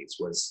 90s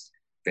was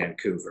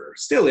Vancouver.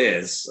 Still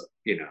is,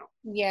 you know.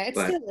 Yeah, it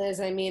still is.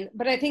 I mean,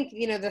 but I think,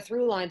 you know, the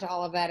through line to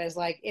all of that is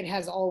like it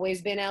has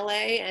always been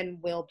LA and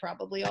will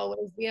probably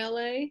always be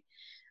LA.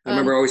 I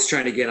remember always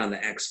trying to get on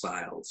the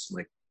X-Files.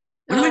 Like,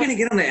 when am I going to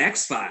get on the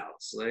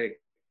X-Files?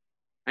 Like,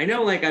 I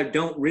know like I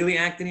don't really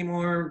act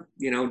anymore,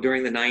 you know,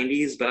 during the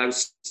 90s, but I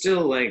was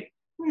still like,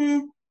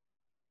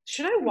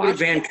 should I watch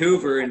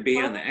Vancouver and be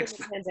on the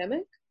X-Files?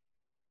 Pandemic?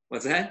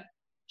 What's that?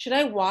 Should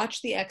I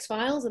watch the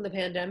X-Files in the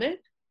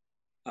pandemic?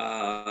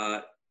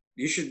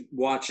 You should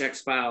watch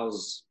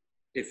X-Files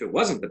if it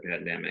wasn't the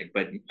pandemic,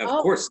 but of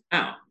course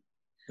now.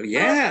 So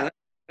yeah,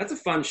 that's a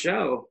fun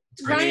show.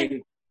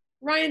 Ryan,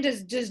 Ryan,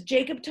 does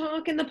Jacob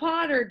talk in the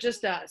pod or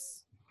just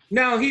us?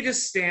 No, he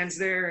just stands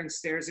there and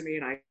stares at me,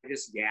 and I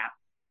just yap.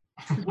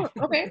 Oh,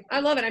 okay, I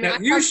love it. I mean, Now,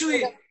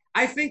 usually,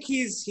 I think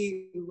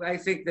I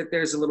think that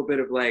there's a little bit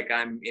of like,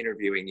 I'm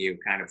interviewing you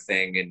kind of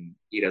thing, and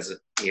he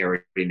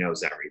already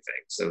knows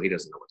everything, so he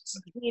doesn't know what to say.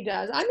 He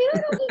does. I mean,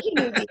 I don't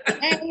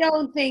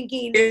think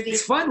he knew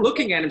It's fun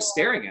looking at him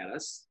staring at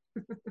us.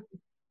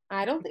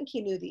 I don't think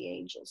he knew the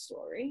angel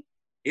story.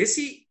 Is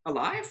he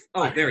alive?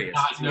 Oh, there he is.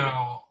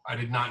 I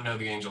did not know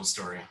the angel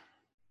story.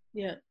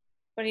 Yeah,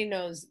 but he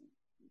knows,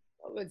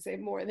 I would say,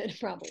 more than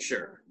probably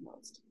Sure.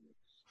 most.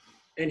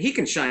 And he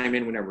can chime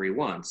in whenever he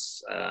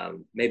wants.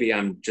 Maybe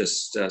I'm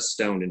just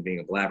stoned and being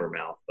a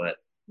blabbermouth, but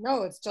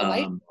no, it's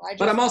delightful.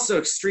 But I'm also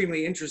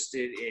extremely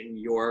interested in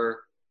your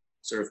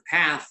sort of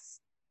path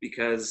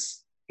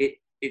because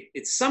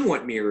it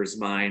somewhat mirrors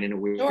mine in a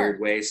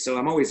weird way. So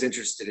I'm always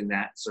interested in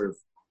that sort of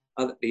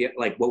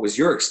like, what was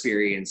your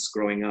experience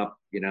growing up?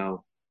 You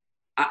know,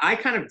 I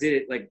kind of did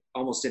it like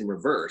almost in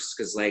reverse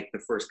because like the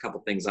first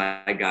couple things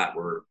I got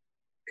were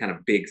kind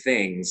of big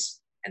things.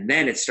 And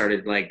then it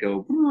started like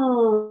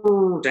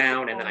go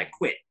down, and then I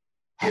quit.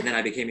 And then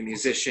I became a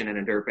musician and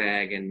a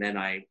dirtbag, and then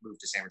I moved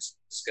to San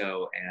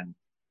Francisco, and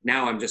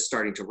now I'm just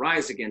starting to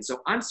rise again.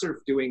 So I'm sort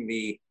of doing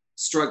the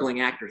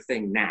struggling actor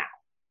thing now.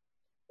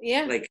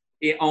 Yeah. Like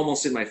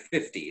almost in my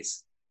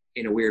 50s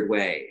in a weird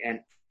way. And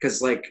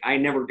because like I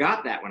never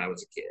got that when I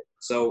was a kid.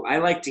 So I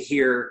like to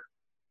hear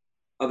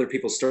other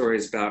people's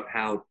stories about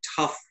how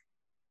tough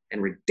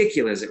and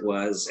ridiculous it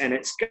was. And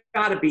it's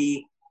got to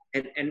be,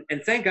 and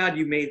thank God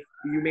you made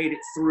it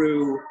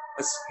through.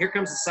 Here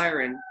comes the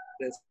siren.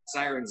 The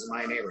siren's in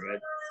my neighborhood.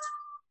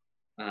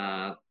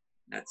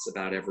 That's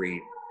about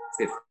every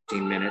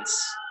 15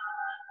 minutes.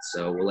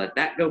 So we'll let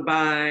that go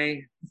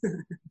by.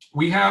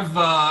 We have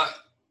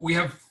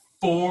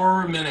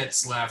 4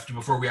 minutes left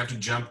before we have to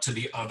jump to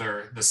the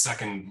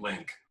second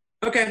link.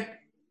 Okay.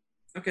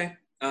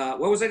 What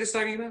was I just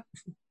talking about?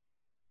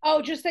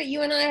 Oh, just that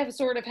you and I have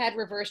sort of had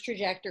reverse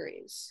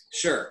trajectories.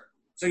 Sure.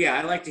 So yeah,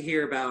 I like to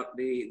hear about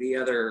the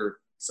other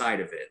side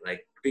of it.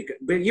 Like,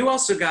 but you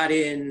also got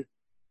in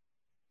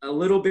a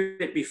little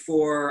bit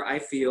before, I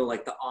feel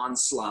like, the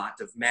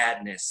onslaught of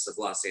madness of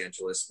Los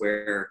Angeles,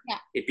 where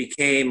it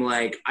became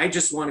like, I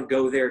just want to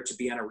go there to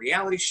be on a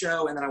reality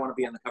show, and then I want to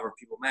be on the cover of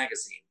People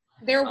magazine.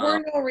 There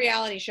were no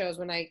reality shows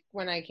when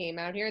I came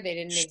out here. They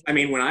didn't exist. I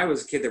mean, when I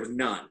was a kid, there was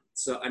none.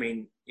 So I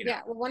mean, you know.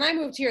 Yeah, well, when I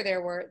moved here,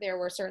 there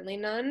were certainly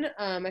none.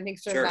 I think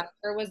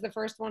Survivor was the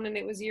first one, and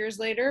it was years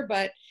later.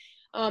 But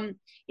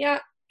yeah,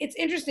 it's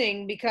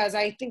interesting because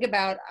I think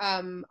about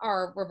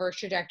our reverse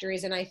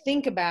trajectories, and I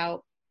think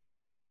about,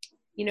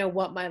 you know,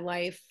 what my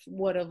life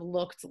would have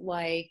looked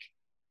like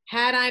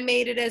had I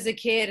made it as a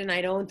kid, and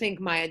I don't think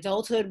my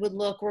adulthood would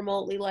look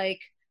remotely like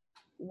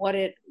what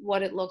it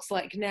looks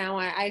like now.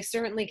 I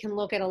certainly can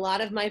look at a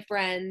lot of my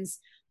friends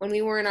when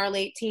we were in our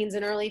late teens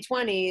and early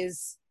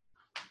 20s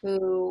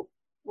who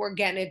were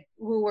getting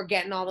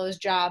all those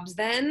jobs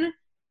then.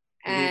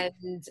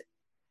 And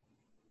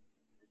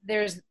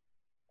there's,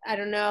 I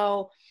don't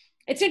know,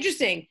 it's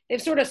interesting.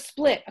 They've sort of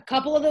split. A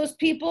couple of those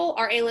people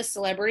are A-list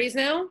celebrities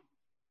now.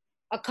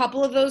 A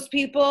couple of those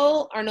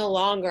people are no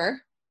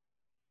longer.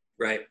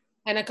 Right.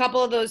 And a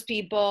couple of those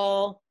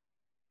people,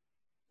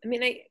 I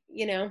mean,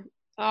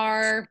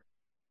 are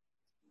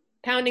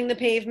pounding the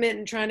pavement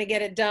and trying to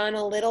get it done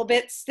a little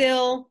bit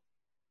still.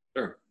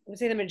 Sure. I would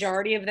say the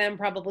majority of them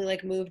probably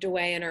like moved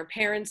away and are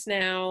parents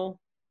now.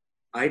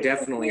 I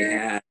definitely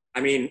had.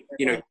 I mean,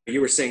 you know,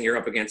 you were saying you're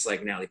up against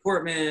like Natalie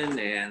Portman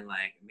and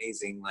like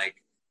amazing, like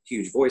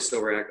huge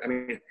voiceover act. I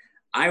mean,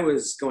 I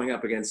was going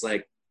up against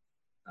like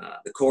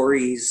the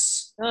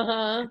Coreys,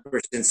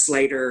 Christian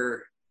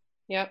Slater.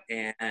 Yep.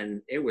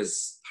 And it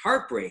was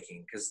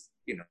heartbreaking because,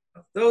 you know,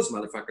 those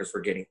motherfuckers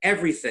were getting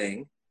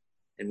everything,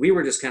 and we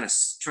were just kind of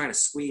trying to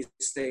squeeze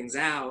things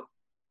out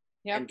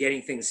and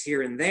getting things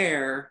here and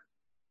there.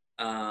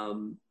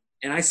 And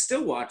I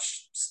still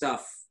watch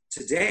stuff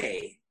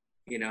today,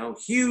 you know,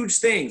 huge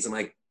things. I'm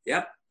like,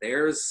 yep,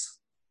 there's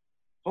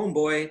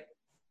homeboy,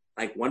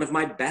 like one of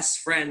my best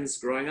friends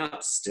growing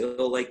up,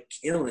 still like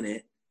killing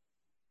it.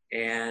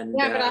 And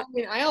yeah, but I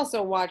mean, I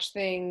also watch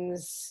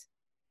things,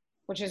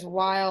 which is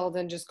wild,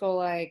 and just go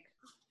like,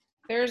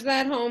 there's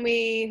that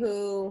homie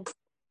who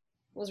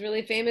was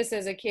really famous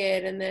as a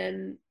kid and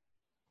then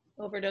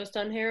overdosed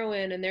on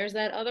heroin, and there's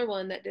that other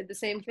one that did the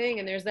same thing,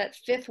 and there's that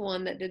fifth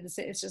one that did the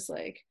same. It's just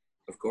like,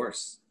 of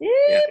course.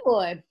 Yeah,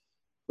 boy.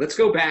 Let's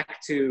go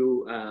back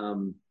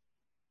to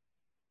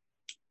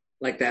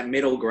like that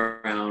middle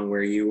ground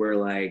where you were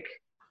like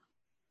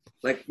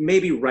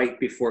maybe right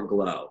before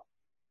Glow.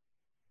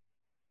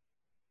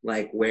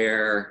 Like,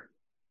 where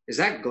is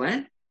that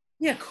Glen?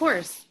 Yeah, of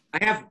course.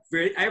 I have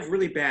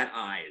really bad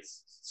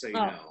eyes, so you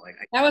know. Like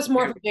that was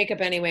more for Jacob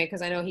anyway,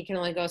 because I know he can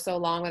only go so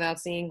long without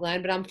seeing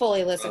Glen. But I'm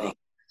fully listening.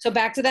 So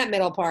back to that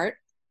middle part.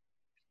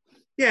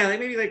 Yeah, like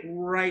maybe like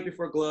right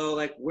before Glow.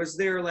 Like, was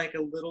there like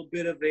a little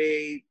bit of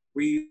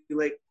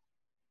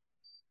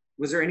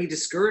was there any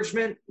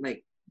discouragement?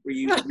 Like, were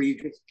you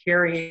just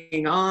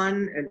carrying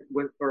on, and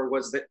or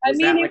was that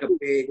like a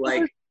big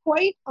like?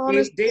 Quite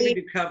honestly,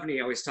 David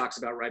Duchovny always talks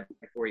about right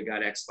before he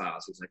got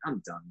X-Files. He's like, I'm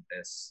done with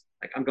this.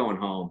 Like, I'm going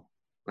home.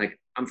 Like,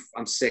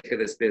 I'm sick of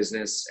this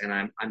business, and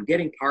I'm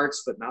getting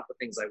parts, but not the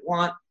things I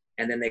want.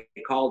 And then they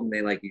called and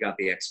they like, you got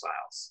the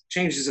X-Files.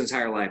 Changed his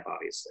entire life,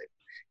 obviously.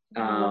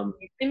 I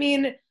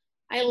mean,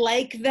 I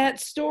like that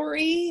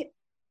story.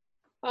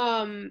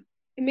 It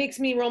makes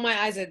me roll my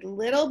eyes a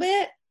little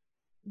bit,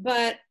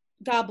 but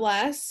God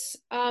bless.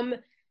 I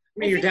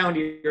mean, you're down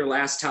to your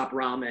last top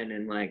ramen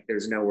and like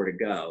there's nowhere to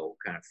go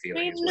kind of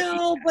feeling. I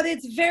know, but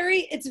it's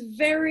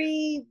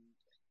very,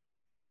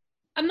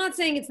 I'm not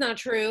saying it's not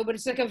true, but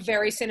it's like a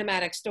very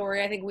cinematic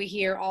story. I think we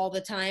hear all the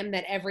time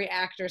that every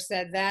actor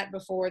said that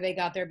before they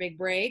got their big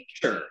break.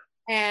 Sure.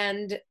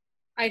 And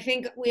I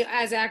think we,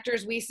 as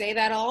actors, we say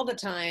that all the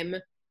time.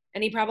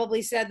 And he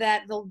probably said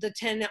that the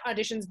 10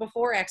 auditions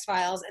before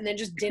X-Files and then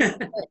just didn't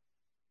do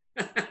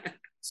it.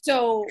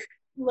 So,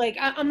 like,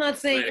 I'm not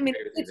saying, I mean,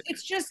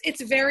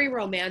 it's very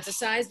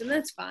romanticized, and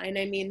that's fine.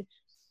 I mean,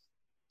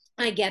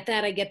 I get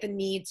that. I get the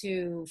need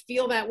to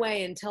feel that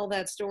way and tell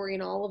that story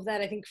and all of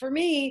that. I think for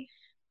me,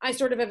 I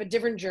sort of have a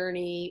different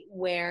journey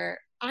where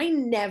I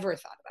never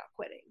thought about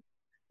quitting,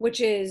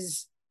 which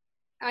is,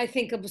 I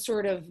think, of a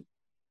sort of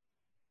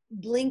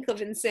blink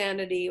of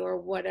insanity or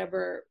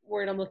whatever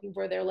word I'm looking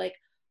for there. Like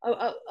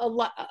a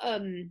lot, I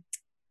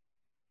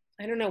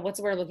don't know, what's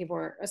the word I'm looking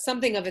for?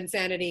 Something of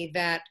insanity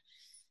that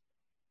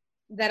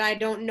I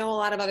don't know a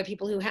lot of other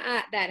people who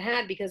had,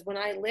 because when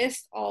I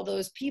list all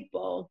those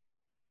people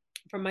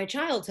from my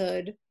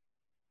childhood,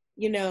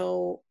 you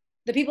know,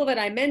 the people that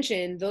I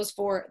mentioned, those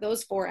four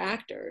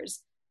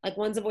actors, like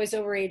one's a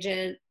voiceover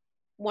agent,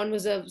 one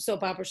was a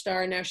soap opera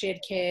star, and now she had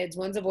kids.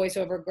 One's a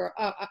voiceover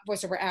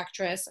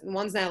actress, and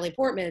one's Natalie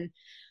Portman.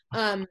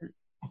 I'm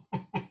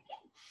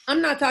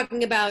not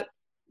talking about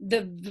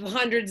the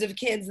hundreds of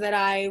kids that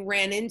I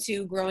ran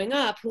into growing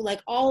up who, like,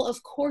 all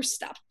of course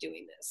stopped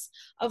doing this.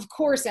 Of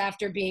course,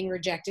 after being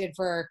rejected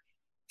for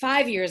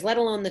 5 years, let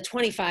alone the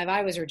 25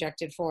 I was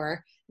rejected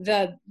for,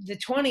 the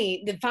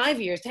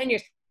 5 years, 10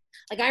 years.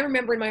 Like, I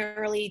remember in my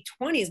early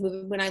 20s,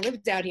 moving when I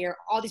lived out here,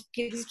 all these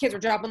kids were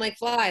dropping like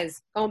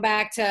flies, going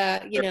back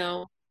to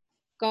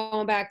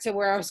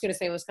where I was going to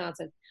say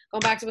Wisconsin,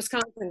 going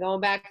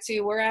back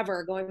to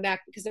wherever, going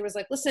back, because there was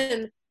like,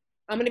 listen,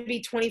 I'm going to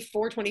be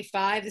 24,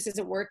 25. This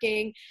isn't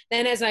working.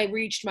 Then as I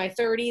reached my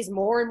 30s,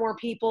 more and more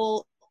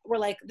people were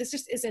like, this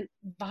just isn't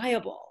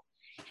viable.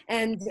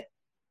 And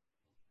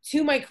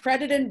to my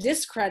credit and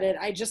discredit,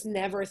 I just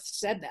never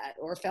said that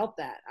or felt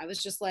that. I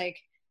was just like,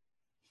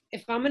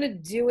 if I'm going to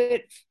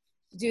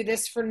do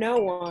this for no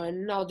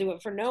one, I'll do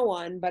it for no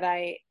one, but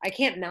I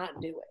can't not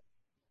do it.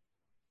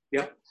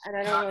 Yep. And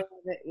I don't know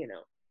that, you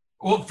know.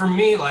 Well, for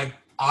me, like,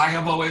 I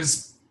have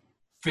always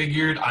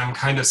figured I'm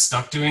kind of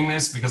stuck doing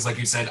this because, like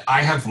you said,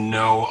 I have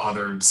no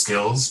other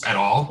skills at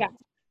all. Yeah.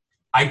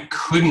 I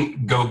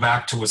couldn't go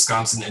back to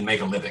Wisconsin and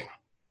make a living.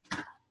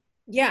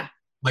 Yeah.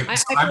 Like,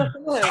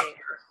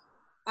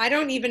 I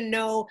don't even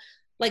know,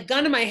 like,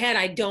 gun to my head,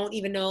 I don't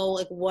even know,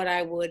 like, what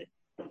I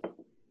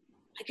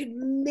could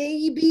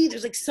maybe,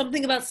 there's like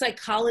something about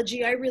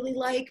psychology I really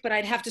like, but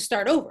I'd have to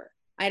start over.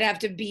 I'd have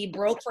to be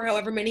broke for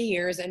however many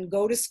years and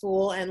go to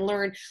school and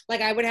learn.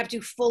 Like, I would have to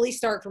fully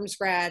start from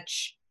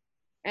scratch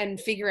and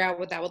figure out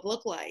what that would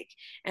look like.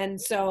 And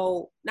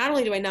so not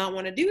only do I not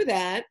want to do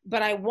that,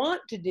 but I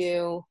want to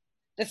do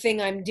the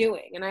thing I'm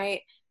doing. And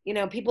I, you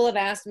know, people have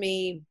asked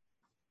me,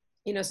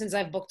 you know, since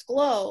I've booked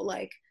Glow,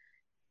 like,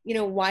 you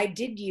know, why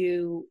did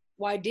you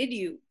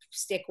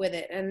stick with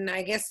it? And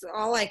I guess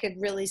all I could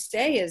really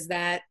say is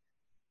that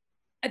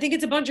I think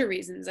it's a bunch of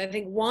reasons. I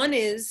think one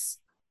is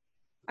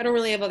I don't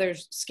really have other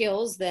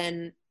skills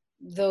than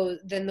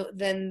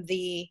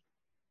the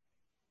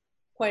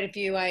quite a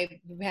few I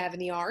have in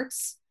the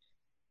arts.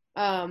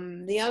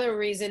 The other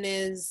reason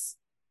is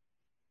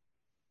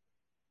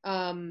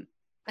I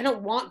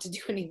don't want to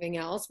do anything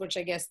else, which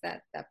I guess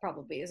that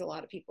probably is a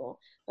lot of people.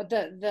 But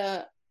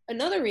the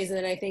another reason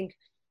that I think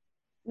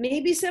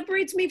maybe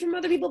separates me from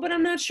other people, but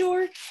I'm not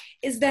sure,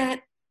 is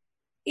that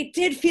it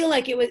did feel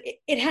like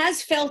it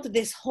has felt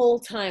this whole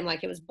time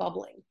like it was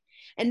bubbling,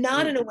 and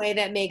not in a way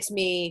that makes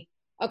me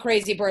a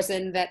crazy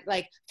person that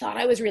like thought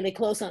I was really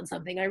close on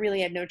something I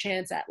really had no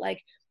chance at.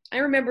 Like, I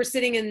remember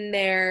sitting in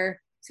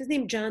there, is his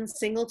name John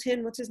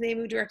Singleton? What's his name?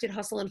 Who directed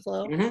Hustle and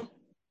Flow? Mm-hmm.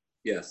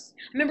 Yes.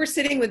 I remember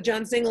sitting with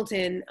John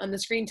Singleton on the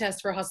screen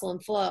test for Hustle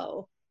and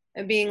Flow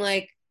and being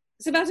like,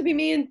 it's about to be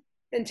me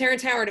and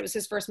Terrence Howard. It was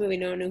his first movie.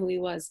 No one knew who he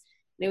was.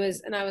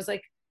 And I was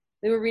like,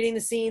 they were reading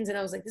the scenes and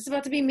I was like, this is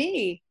about to be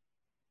me.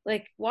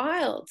 Like,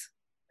 wild.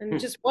 And it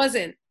just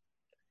wasn't.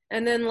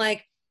 And then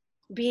like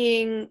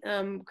being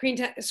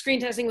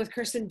screen testing with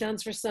Kirsten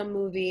Dunst for some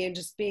movie and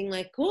just being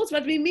like, cool, it's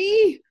about to be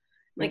me.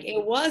 Like,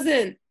 it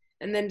wasn't.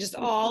 And then just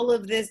all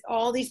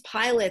these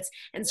pilots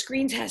and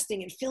screen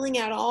testing and filling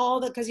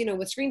out because, you know,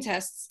 with screen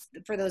tests,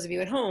 for those of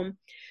you at home,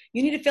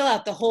 you need to fill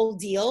out the whole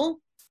deal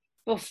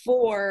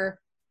before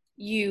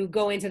you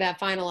go into that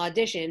final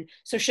audition.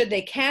 So should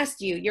they cast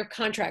you, your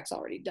contract's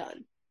already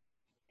done.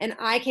 And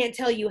I can't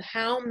tell you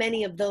how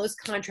many of those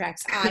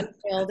contracts I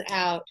filled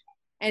out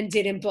and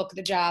didn't book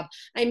the job.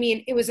 I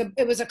mean, it was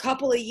a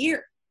couple a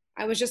year.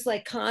 I was just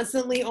like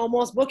constantly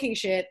almost booking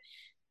shit,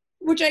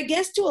 which I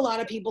guess to a lot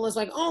of people is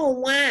like, oh,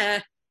 wow.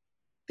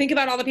 Think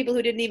about all the people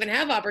who didn't even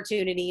have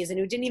opportunities and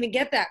who didn't even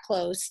get that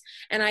close.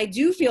 And I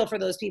do feel for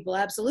those people,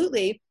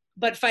 absolutely.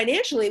 But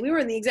financially, we were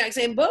in the exact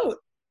same boat.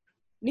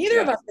 Neither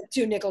of us had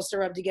 2 nickels to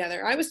rub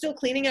together. I was still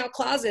cleaning out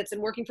closets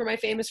and working for my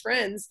famous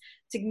friends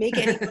to make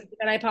any money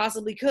that I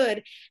possibly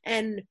could.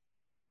 And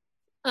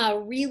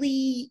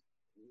really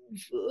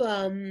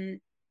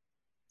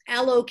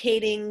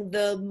allocating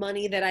the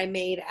money that I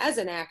made as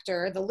an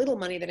actor, the little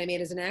money that I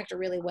made as an actor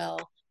really well.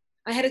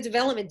 I had a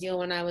development deal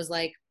when I was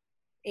like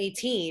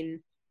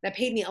 18 that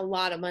paid me a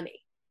lot of money.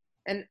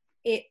 And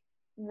it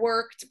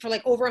worked for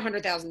like over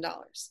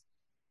 $100,000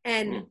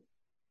 and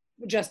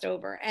just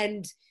over.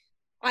 And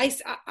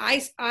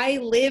I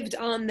lived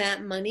on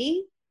that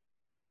money.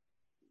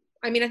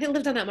 I mean, I think I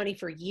lived on that money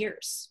for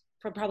years,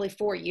 for probably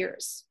 4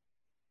 years.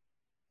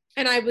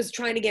 And I was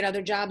trying to get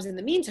other jobs in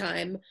the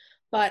meantime,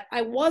 but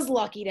I was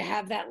lucky to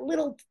have that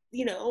little,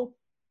 you know,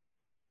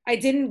 I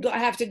didn't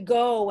have to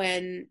go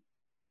and,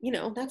 you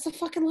know, that's a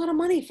fucking lot of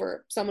money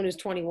for someone who's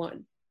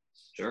 21.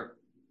 Sure.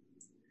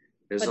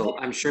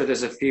 I'm sure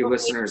there's a few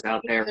listeners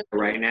out there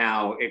right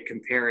now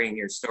comparing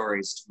your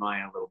stories to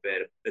mine a little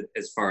bit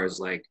as far as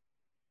like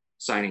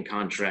signing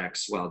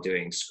contracts while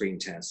doing screen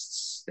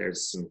tests.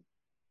 There's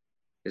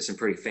some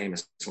pretty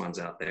famous ones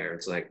out there.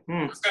 It's like,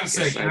 I was gonna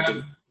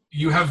say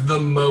you have the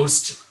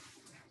most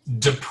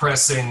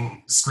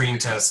depressing screen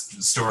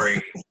test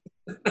story.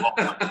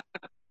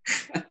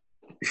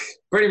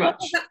 Pretty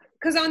much.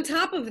 Because on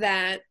top of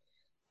that,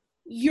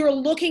 you're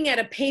looking at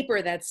a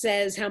paper that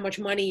says how much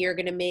money you're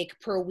going to make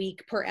per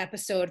week, per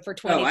episode for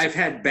 20. Oh, I've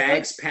had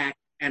bags packed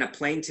and a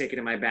plane ticket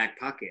in my back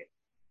pocket.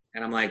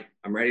 And I'm like,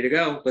 I'm ready to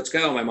go. Let's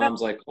go. My mom's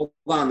like, hold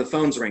on, the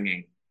phone's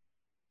ringing.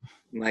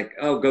 I'm like,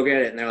 oh, go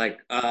get it. And they're like,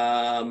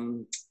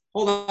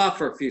 hold off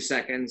for a few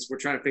seconds. We're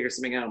trying to figure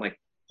something out. I'm like,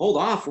 hold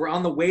off. We're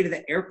on the way to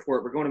the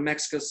airport. We're going to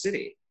Mexico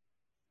City.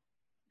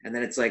 And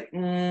then it's like,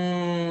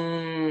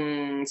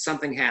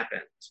 something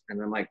happened.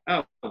 And I'm like,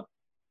 oh,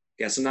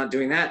 guess I'm not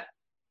doing that.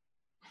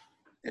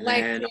 And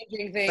then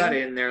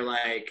sudden they're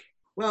like,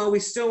 well, we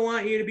still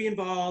want you to be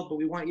involved, but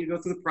we want you to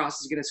go through the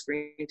process of getting a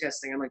screen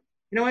testing. I'm like,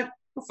 you know what?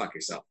 Go fuck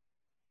yourself.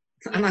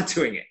 I'm not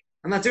doing it.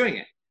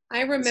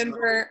 I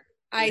remember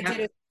I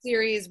did a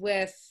series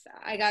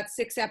I got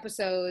 6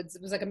 episodes.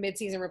 It was like a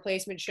mid-season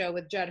replacement show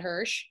with Judd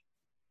Hirsch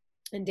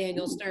and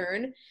Daniel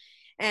Stern.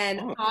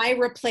 And I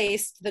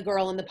replaced the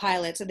girl in the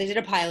pilot. So they did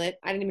a pilot.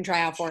 I didn't even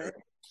try out for it.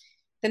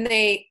 Then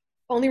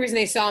only reason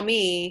they saw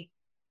me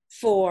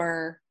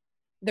for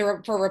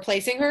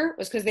replacing her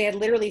was because they had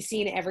literally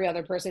seen every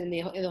other person in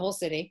the whole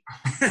city.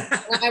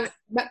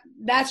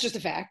 That's just a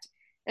fact.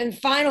 And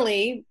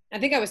finally, I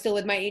think I was still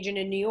with my agent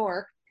in New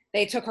York.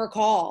 They took her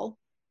call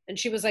and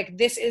she was like,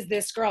 this is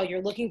this girl.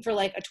 You're looking for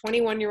like a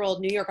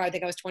 21-year-old New Yorker. I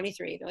think I was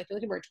 23. They're like, you're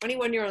looking for a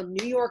 21-year-old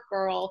New York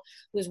girl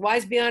who's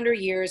wise beyond her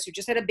years, who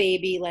just had a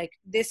baby. Like,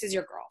 this is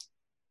your girl.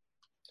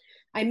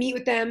 I meet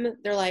with them.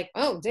 They're like,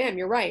 oh, damn,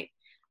 you're right.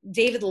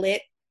 David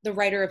Litt, the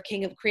creator of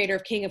King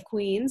of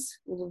Queens,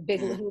 who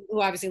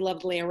obviously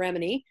loved Leah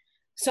Remini,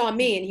 saw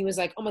me and he was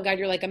like, oh my God,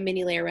 you're like a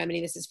mini Leah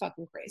Remini. This is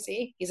fucking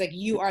crazy. He's like,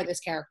 you are this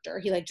character.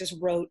 He like just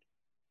wrote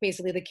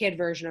basically the kid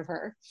version of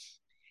her.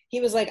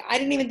 He was like, I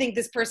didn't even think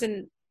this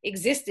person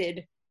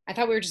existed. I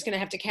thought we were just going to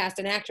have to cast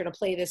an actor to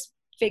play this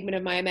figment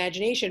of my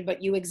imagination,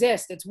 but you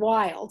exist. It's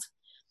wild.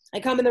 I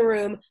come in the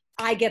room.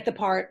 I get the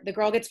part. The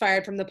girl gets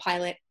fired from the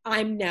pilot.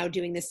 I'm now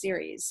doing this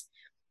series.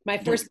 My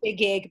first big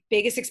gig,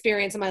 biggest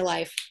experience of my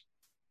life.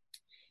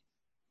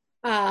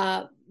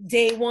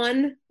 Day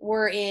 1,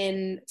 we're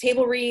in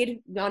table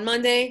read on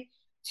Monday.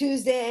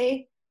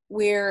 Tuesday,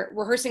 we're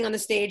rehearsing on the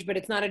stage, but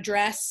it's not a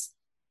dress.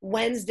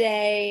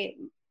 Wednesday,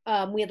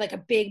 we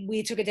had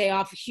we took a day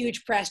off, a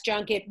huge press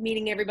junket,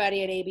 meeting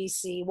everybody at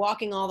ABC,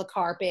 walking all the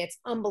carpets,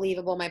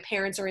 unbelievable. My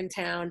parents are in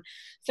town.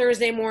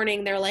 Thursday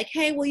morning, they're like,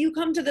 hey, will you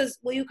come to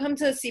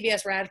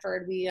CBS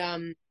Radford?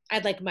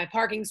 I'd like my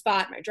parking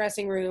spot, my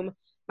dressing room,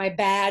 my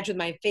badge with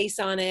my face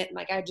on it.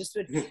 Like I just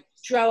would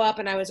show up,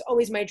 and I was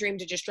always my dream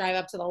to just drive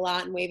up to the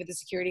lot and wave at the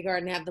security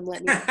guard and have them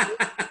let me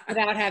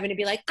without having to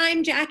be like,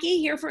 I'm Jackie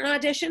here for an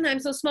audition. I'm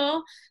so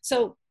small.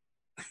 So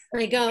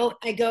I go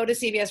to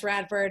CBS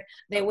Radford.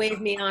 They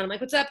wave me on. I'm like,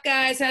 what's up,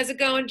 guys? How's it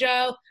going,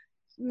 Joe?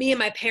 Me and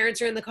my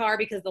parents are in the car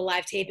because the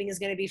live taping is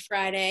going to be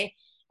Friday.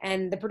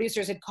 And the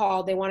producers had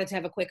called. They wanted to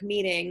have a quick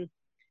meeting.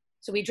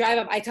 So we drive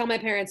up. I tell my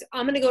parents,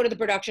 I'm going to go to the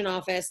production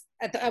office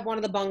at one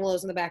of the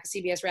bungalows in the back of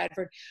CBS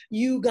Radford.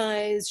 You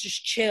guys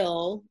just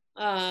chill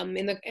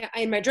in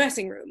my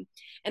dressing room.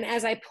 And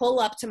as I pull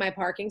up to my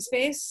parking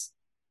space,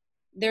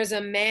 there's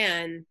a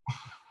man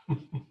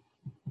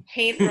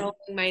paint rolling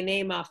my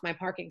name off my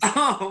parking space.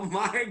 Oh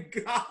my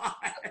God.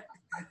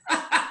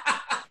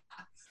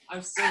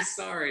 I'm so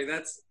sorry.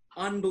 That's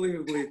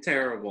unbelievably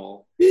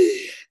terrible.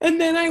 And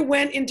then I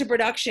went into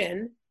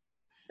production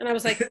and I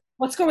was like,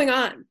 what's going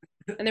on?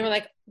 And they were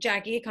like,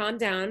 Jackie, calm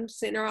down,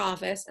 sit in our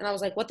office. And I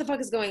was like, what the fuck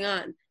is going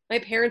on? My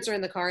parents are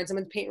in the car and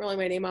someone's paint rolling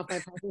my name off my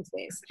parking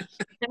space.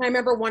 And I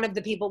remember one of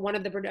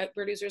the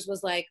producers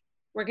was like,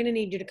 we're going to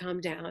need you to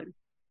calm down.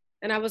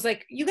 And I was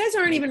like, you guys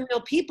aren't even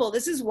real people.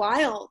 This is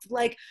wild.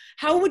 Like,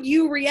 how would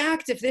you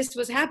react if this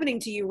was happening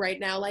to you right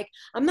now? Like,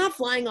 I'm not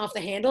flying off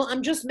the handle.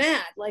 I'm just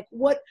mad. Like,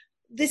 what?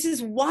 This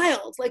is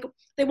wild. Like,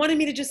 they wanted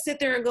me to just sit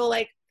there and go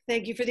like,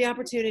 thank you for the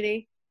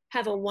opportunity.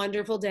 Have a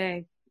wonderful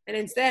day. And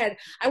instead,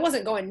 I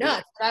wasn't going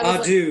nuts. But I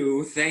was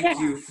Adieu. Thank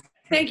you.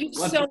 Thank you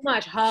so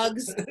much.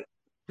 Hugs.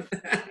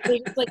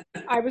 Like,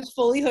 I was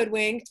fully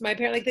hoodwinked. My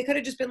parents, like, they could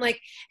have just been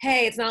like,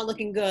 hey, it's not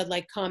looking good.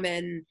 Like, come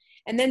in.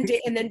 And then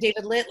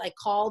David Litt like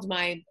called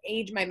my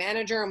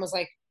manager and was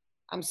like,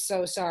 I'm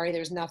so sorry.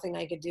 There's nothing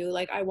I could do.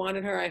 Like, I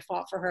wanted her. I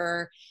fought for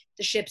her.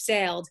 The ship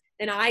sailed.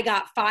 Then I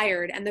got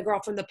fired and the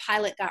girl from the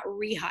pilot got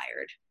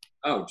rehired.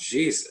 Oh,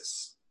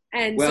 Jesus.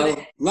 And well,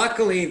 so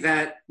luckily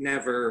that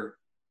never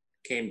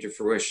came to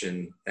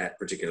fruition, that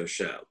particular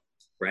show,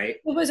 right?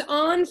 it was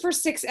on for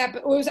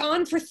it was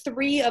on for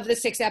 3 of the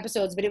 6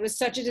 episodes, but it was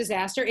such a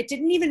disaster. It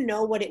didn't even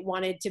know what it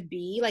wanted to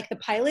be. Like the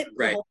pilot,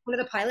 Right. The whole point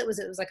of the pilot was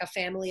it was like a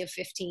family of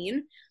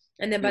 15.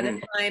 And then by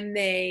the time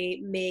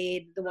they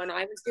made the one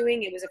I was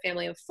doing, it was a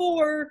family of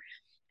 4.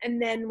 And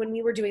then when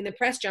we were doing the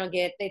press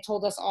junket, they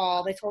told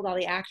all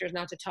the actors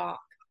not to talk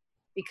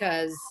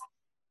because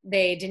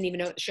they didn't even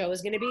know what the show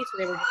was going to be. So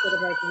they were just sort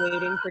of like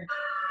waiting for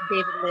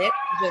David Litt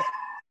to just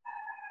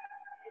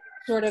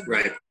sort of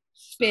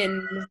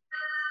spin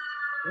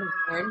his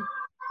arm.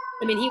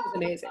 I mean, he was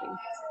amazing.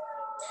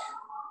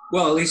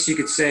 Well, at least you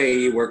could say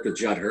you worked with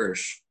Judd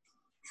Hirsch.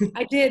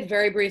 I did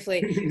very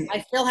briefly. I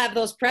still have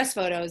those press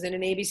photos in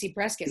an ABC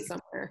press kit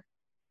somewhere.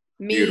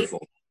 Me,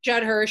 Beautiful.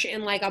 Judd Hirsch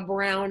in like a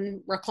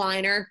brown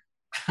recliner,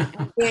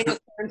 Daniel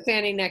Stern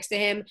standing next to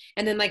him,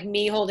 and then like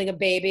me holding a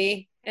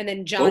baby, and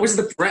then John. What was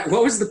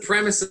the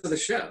premise of the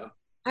show?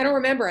 I don't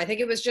remember. I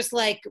think it was just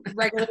like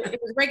regular. It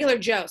was regular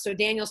Joe. So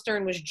Daniel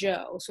Stern was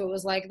Joe. So it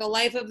was like the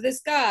life of this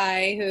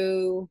guy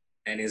who.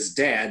 And his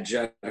dad,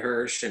 Judd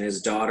Hirsch, and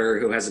his daughter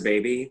who has a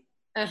baby.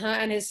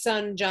 And his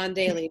son, John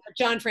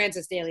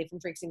Francis Daly from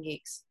Freaks and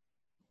Geeks.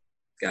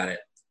 Got it.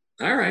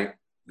 All right.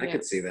 I Yeah.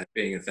 could see that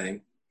being a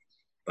thing,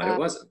 but it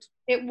wasn't.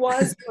 It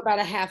was for about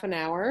a half an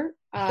hour.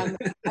 I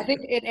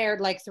think it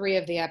aired like 3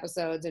 of the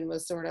episodes and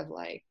was sort of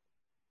like,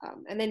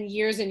 and then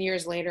years and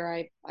years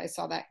later, I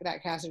saw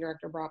that casting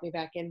director brought me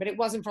back in, but it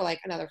wasn't for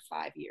like another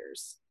 5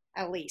 years,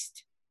 at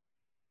least.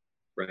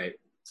 Right.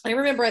 I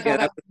remember I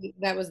thought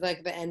that was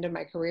like the end of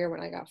my career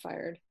when I got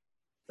fired.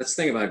 That's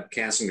the thing about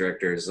casting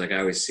directors. Like I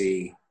always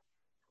see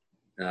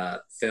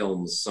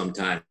films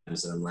sometimes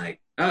and I'm like,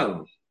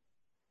 oh,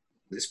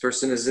 this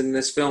person is in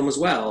this film as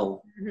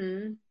well.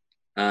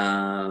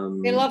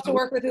 Mm-hmm. They love to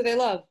work with who they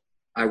love.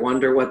 I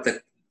wonder what the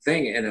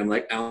thing, and I'm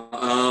like,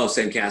 oh,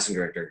 same casting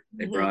director.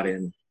 They brought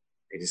in,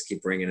 they just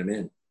keep bringing them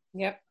in.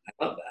 Yep.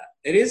 I love that.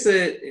 It is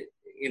it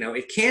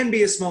can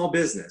be a small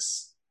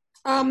business.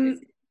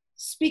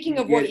 Speaking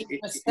of what you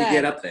just said, you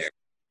get up there.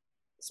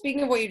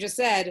 Speaking of what you just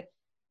said,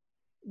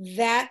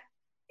 that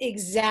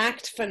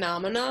exact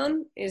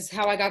phenomenon is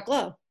how I got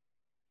Glow.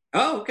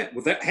 Oh, okay.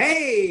 Well,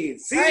 hey,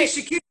 see, right.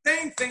 She keeps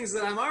saying things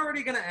that I'm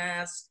already going to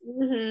ask.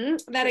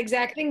 Mm-hmm. That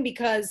exact thing,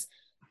 because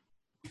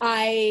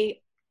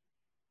they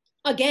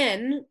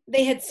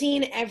had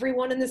seen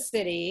everyone in the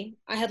city.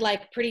 I had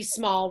like pretty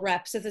small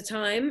reps at the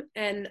time,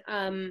 and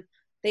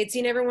they'd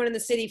seen everyone in the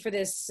city for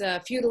this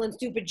Futile and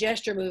Stupid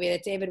Gesture movie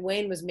that David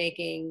Wayne was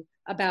making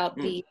about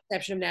the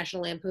inception of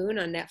National Lampoon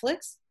on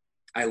Netflix.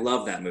 I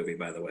love that movie,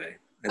 by the way.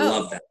 I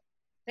love that.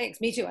 Thanks.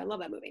 Me too. I love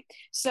that movie.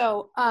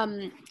 So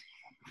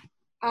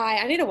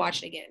I need to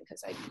watch it again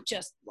because I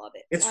just love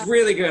it. It's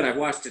really good. I've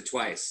watched it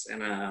twice,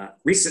 and I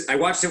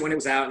watched it when it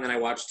was out, and then I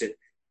watched it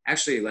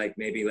actually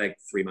maybe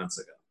 3 months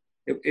ago.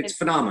 It's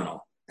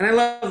phenomenal, and I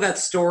love that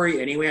story.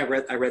 Anyway, I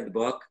read the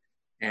book,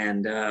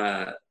 and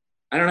I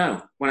don't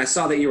know. When I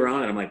saw that you were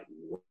on it, I'm like,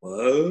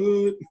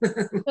 what?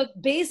 So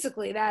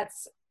basically,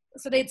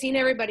 so they'd seen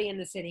everybody in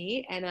the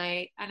city, and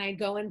I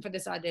go in for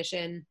this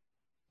audition,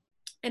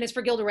 and it's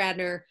for Gilda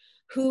Radner,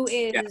 who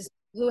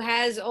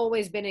has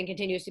always been and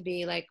continues to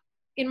be like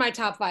in my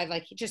top 5,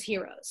 like just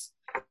heroes.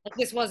 Like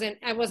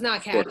I was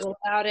not casual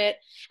about it.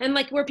 And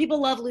like where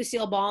people love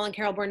Lucille Ball and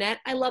Carol Burnett,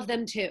 I love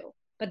them too,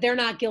 but they're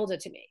not Gilda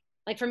to me.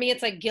 Like for me,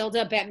 it's like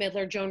Gilda, Bette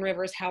Midler, Joan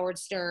Rivers, Howard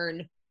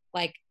Stern.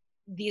 Like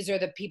these are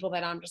the people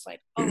that I'm just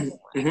like, oh,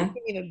 I can't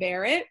even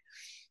bear it.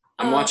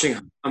 I'm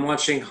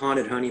watching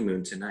Haunted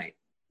Honeymoon tonight.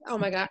 Oh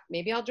my God,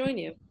 maybe I'll join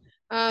you.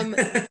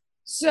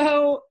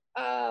 So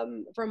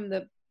from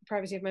the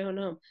privacy of my own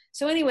home.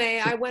 So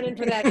anyway, I went in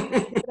for that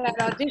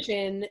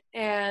audition,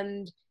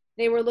 and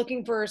they were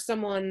looking for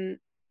someone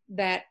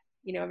that,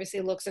 obviously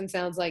looks and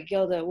sounds like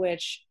Gilda,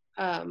 which,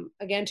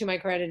 again, to my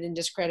credit and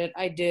discredit,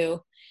 I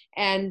do.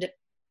 And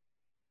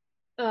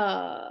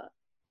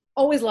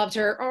always loved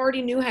her,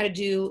 already knew how to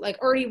do,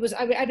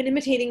 I've been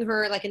imitating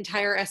her,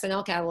 entire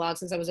SNL catalog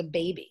since I was a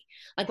baby.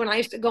 Like, when I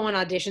used to go on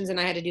auditions and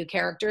I had to do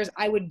characters,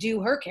 I would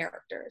do her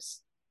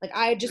characters. Like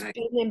I had just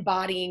been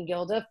embodying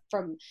Gilda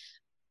from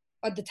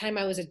at the time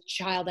I was a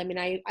child. I mean,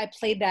 I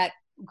played that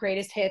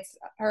greatest hits,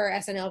 her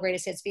SNL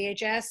greatest hits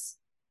VHS.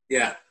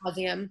 Yeah.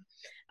 Museum,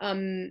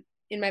 in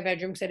my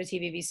bedroom because I had a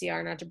TV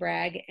VCR, not to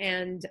brag.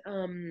 And,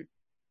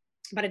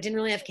 but I didn't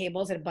really have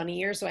cables. I had a bunny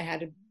ear, so I had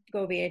to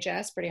go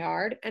VHS pretty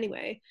hard.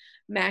 Anyway,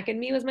 Mac and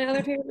Me was my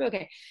other favorite.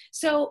 Okay.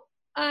 So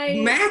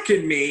Mac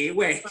and Me?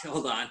 Wait,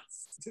 hold on.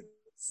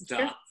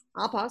 Stop.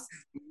 I'll pause.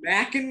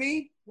 Mac and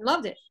Me?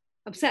 Loved it.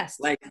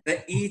 Obsessed. Like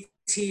the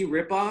E.T.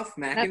 ripoff,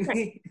 Mac and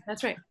Me?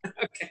 That's right.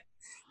 Okay.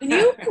 Can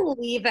you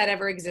believe that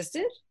ever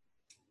existed?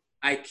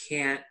 I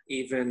can't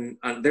even.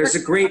 There's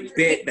a great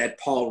bit that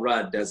Paul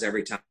Rudd does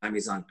every time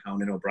he's on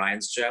Conan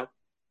O'Brien's show.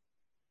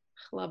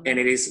 Love that. And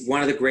it is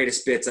one of the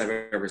greatest bits I've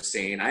ever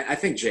seen. I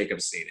think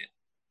Jacob's seen it.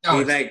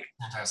 Oh, it's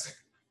fantastic.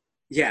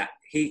 Yeah,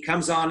 he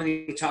comes on and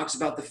he talks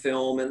about the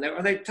film, and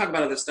they talk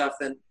about other stuff.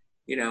 Then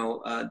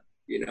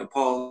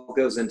Paul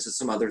goes into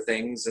some other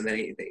things, and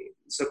then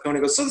so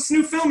Conan goes, "So this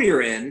new film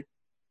you're in?"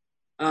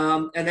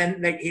 And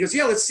then he goes,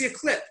 "Yeah, let's see a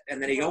clip."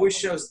 And then he always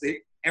shows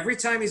every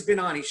time he's been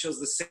on, he shows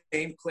the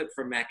same clip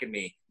from Mac and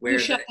Me, where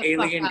the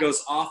alien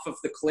goes off of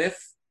the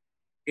cliff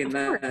in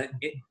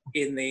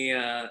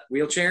the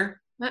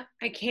wheelchair.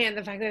 I can't.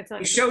 The fact that it's not.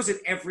 He shows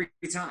it every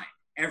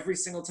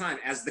single time,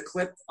 as the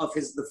clip of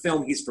the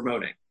film he's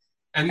promoting.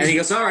 And he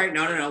goes, "All right,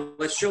 no,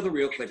 let's show the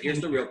real clip. Here's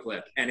the real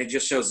clip," and it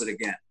just shows it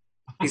again.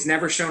 He's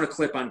never shown a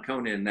clip on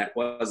Conan that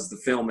was the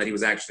film that he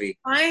was actually.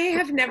 I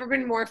have never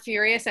been more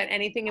furious at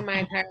anything in my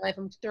entire life.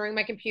 I'm throwing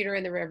my computer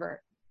in the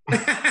river.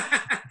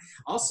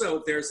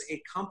 Also, there's a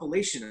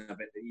compilation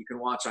of it that you can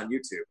watch on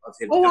YouTube of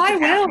him. Oh, I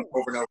will.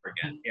 Over and over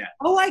again. Yeah.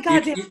 Oh, I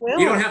goddamn will.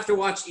 You don't have to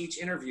watch each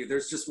interview.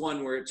 There's just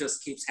one where it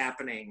just keeps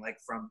happening, like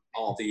from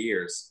all the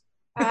years.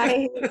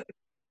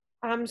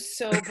 I'm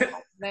so proud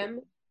of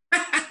them.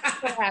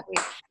 So happy.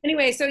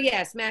 Anyway, so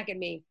yes, Mac and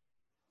Me.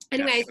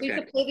 Anyway, Yes, I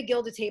used to play the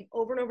Gilda tape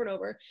over and over and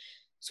over.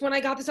 So when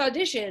I got this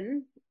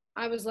audition,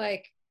 I was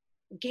like,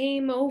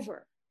 game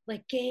over.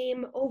 Like,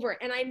 game over.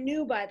 And I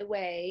knew, by the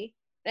way,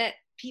 that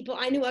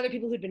I knew other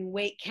people who'd been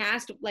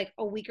cast like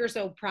a week or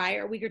two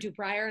prior.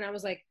 And I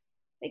was like,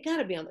 they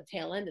gotta be on the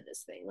tail end of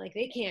this thing. Like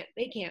they can't,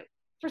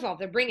 first of all, if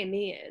they're bringing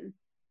me in.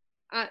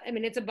 I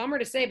mean, it's a bummer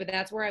to say, but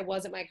that's where I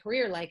was at my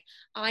career. Like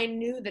I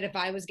knew that if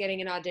I was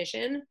getting an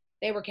audition,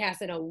 they were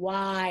casting a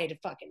wide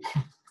fucking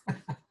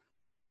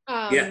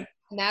yeah.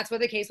 And that's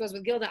what the case was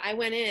with Gilda. I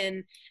went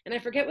in and I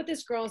forget what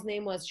this girl's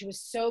name was. She was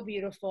so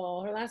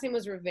beautiful. Her last name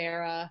was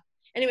Rivera.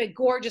 Anyway,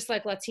 gorgeous,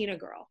 like Latina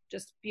girl,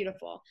 just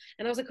beautiful.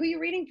 And I was like, who are you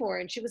reading for?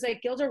 And she was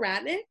like, Gilda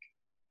Radnick.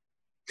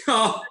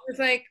 Oh. I was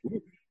like,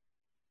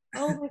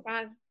 oh my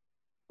God.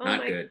 Oh Not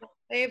my good. God.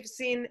 They've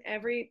seen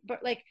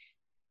but like,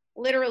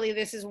 literally,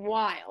 this is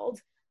wild.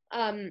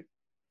 And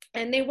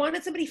they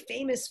wanted somebody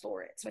famous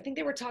for it. So I think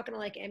they were talking to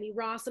like Emmy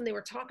Rossum. They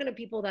were talking to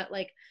people that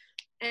like,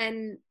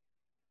 and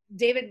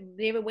David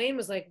Wayne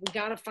was like, we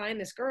got to find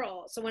this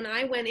girl. So when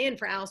I went in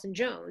for Allison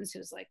Jones,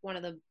 who's like one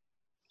of the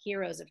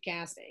heroes of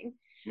casting,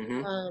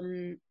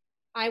 Mm-hmm.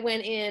 I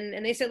went in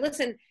and they said,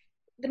 listen,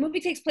 the movie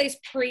takes place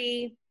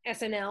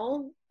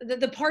pre-SNL.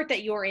 The part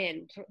that you're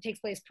in takes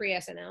place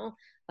pre-SNL,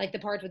 like the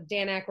parts with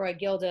Dan Aykroyd,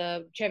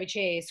 Gilda, Chevy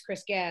Chase,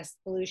 Chris Guest,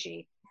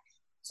 Belushi.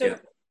 So, yeah.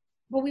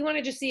 But we want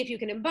to just see if you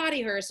can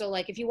embody her. So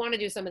like, if you want to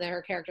do some of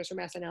her characters from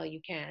SNL,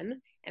 you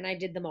can. And I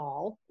did them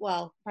all.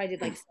 Well, I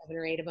did like 7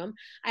 or 8 of them.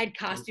 I had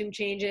costume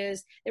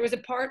changes. There was a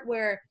part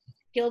where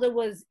Gilda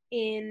was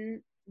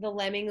in the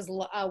Lemmings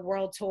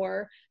world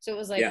tour. So it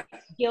was like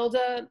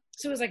Gilda.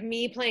 So it was like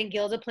me playing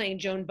Gilda, playing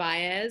Joan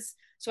Baez.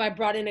 So I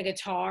brought in a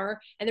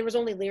guitar and there was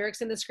only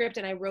lyrics in the script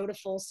and I wrote a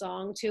full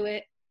song to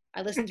it.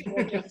 I listened to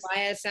what Joan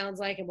Baez sounds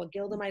like and what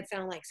Gilda might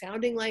sound like,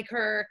 sounding like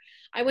her.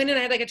 I went in,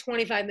 I had like a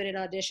 25-minute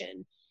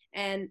audition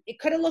and it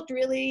could have looked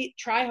really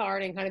try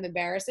hard and kind of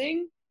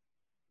embarrassing.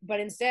 But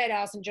instead,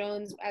 Allison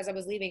Jones, as I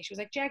was leaving, she was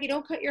like, Jackie,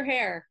 don't cut your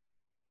hair.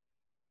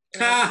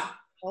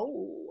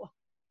 Oh,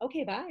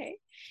 okay, bye.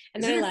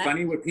 And Isn't then it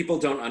funny what people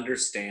don't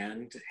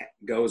understand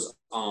goes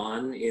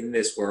on in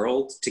this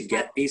world to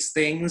get these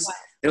things? What?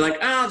 They're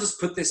like, I'll just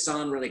put this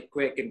on really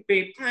quick and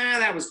beep,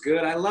 that was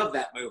good. I love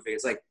that movie.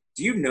 It's like,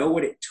 do you know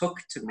what it took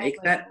to make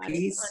that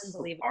piece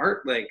of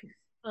art? Like,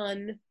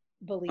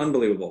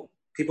 unbelievable.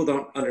 People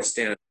don't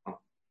understand it at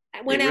all.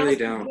 When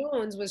really Allison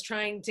Jones was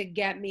trying to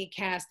get me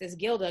cast as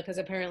Gilda, because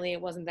apparently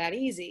it wasn't that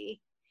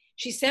easy,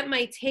 she sent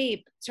my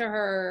tape to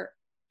her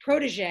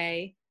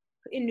protege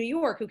in New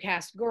York who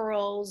cast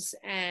Girls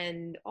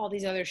and all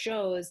these other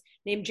shows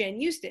named Jen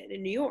Houston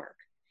in New York.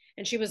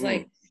 And she was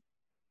like,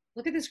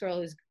 look at this girl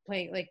who's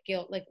playing like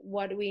Gilda, like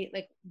what do we,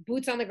 like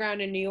boots on the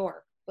ground in New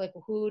York. Like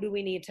who do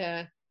we need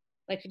to,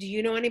 like, do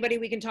you know anybody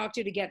we can talk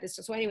to get this?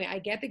 So anyway, I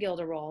get the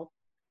Gilda role.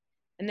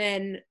 And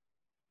then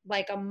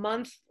like a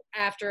month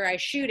after I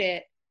shoot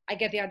it, I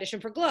get the audition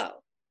for Glow.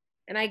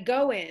 And I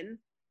go in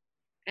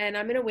and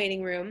I'm in a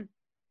waiting room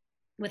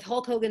with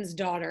Hulk Hogan's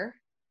daughter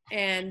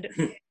and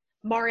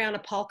Mariana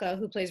Palka,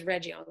 who plays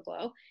Reggie on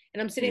Glow.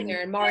 And I'm sitting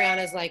there and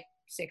Mariana's like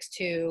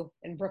 6'2"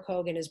 and Brooke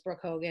Hogan is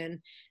Brooke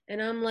Hogan. And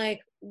I'm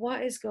like,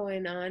 what is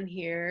going on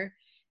here?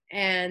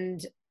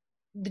 and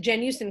the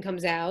Jen Houston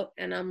comes out,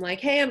 and I'm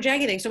like, hey, I'm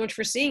Jackie. Thanks so much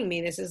for seeing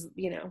me. This is,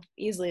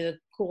 easily the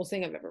coolest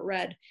thing I've ever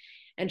read.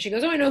 And she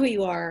goes, oh, I know who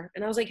you are.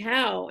 And I was like,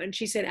 how? And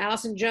she said,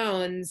 Allison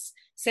Jones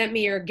sent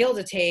me your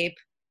Gilda tape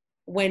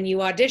when you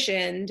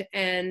auditioned.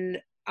 And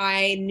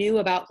I knew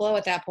about Glow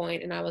at that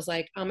point. And I was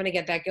like, I'm going to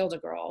get that Gilda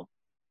girl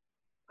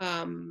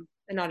an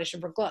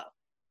audition for Glow.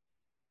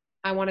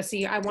 I want to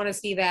see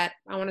that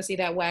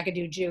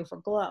wackadoo Jew for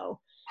Glow.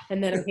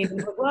 And then I came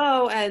in for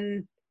Glow,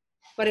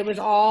 but it was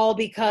all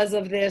because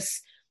of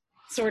this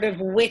sort of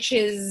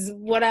witches,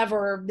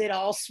 whatever, it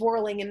all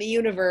swirling in the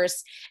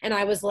universe. And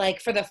I was like,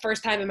 for the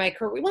first time in my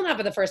career, well, not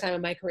for the first time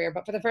in my career,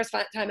 but for the first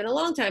time in a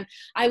long time,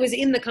 I was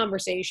in the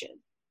conversation.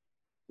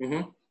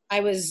 Mm-hmm. I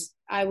was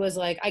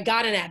like, I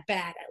got an at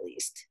bat at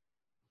least.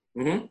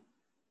 Mm-hmm.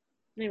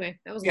 Anyway,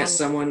 that was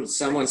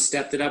someone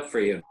stepped it up for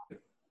you.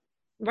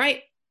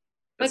 Right.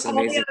 That's like an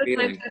amazing all the other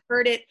feeling. times I've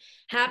heard it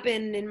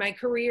happen in my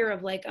career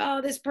of like,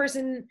 oh, this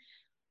person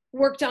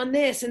worked on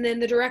this, and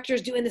then the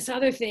director's doing this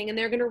other thing, and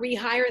they're going to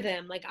rehire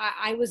them. Like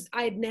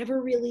I'd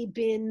never really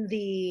been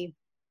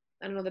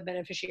I don't know the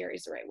beneficiary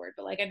is the right word,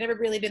 but like I'd never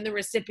really been the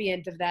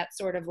recipient of that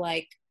sort of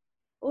like,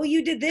 oh,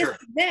 you did this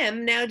with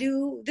them, now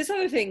do this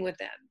other thing with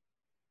them.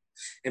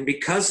 And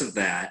because of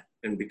that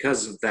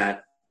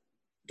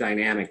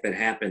dynamic that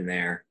happened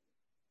there,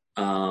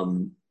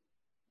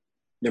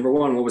 number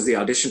one, what was the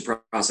audition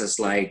process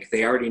like?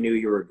 They already knew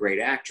you were a great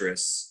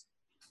actress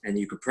and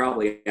you could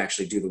probably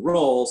actually do the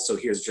role. So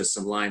here's just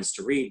some lines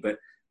to read. But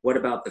what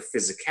about the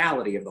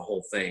physicality of the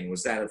whole thing?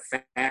 Was that a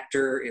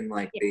factor in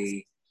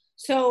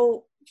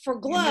So for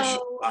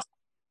Glow,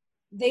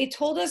 they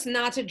told us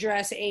not to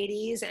dress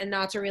 80s and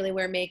not to really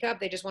wear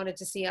makeup. They just wanted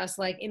to see us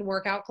like in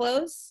workout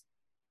clothes.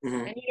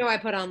 Mm-hmm. And I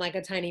put on like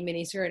a tiny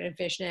mini skirt and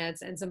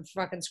fishnets and some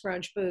fucking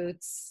scrunch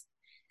boots.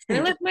 And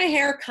I left my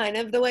hair kind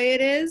of the way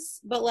it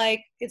is, but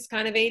like it's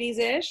kind of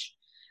 80s-ish.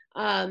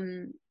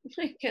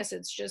 I guess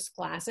it's just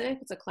classic.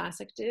 It's a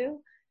classic do.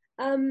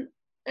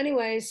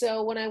 Anyway,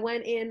 so when I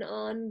went in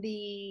on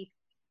the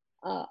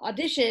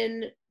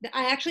audition,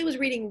 I actually was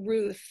reading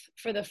Ruth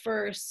for the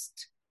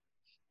first,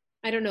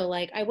 I don't know,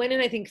 like I went in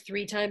I think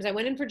 3 times. I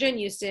went in for Jen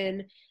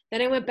Houston,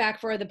 then I went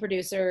back for the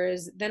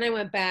producers, then I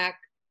went back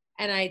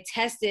and I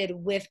tested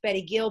with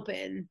Betty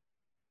Gilpin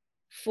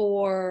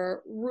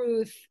for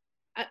Ruth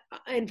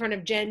in front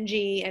of Gen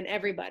G and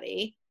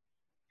everybody.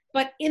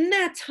 But in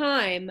that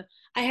time,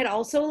 I had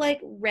also like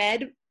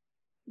read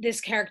this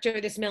character,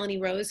 this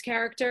Melanie Rose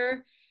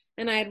character,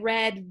 and I had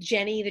read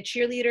Jenny the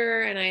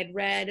cheerleader, and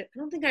I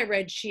don't think I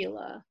read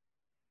Sheila.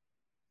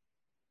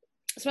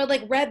 So I'd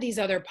like read these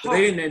other parts.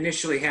 They didn't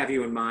initially have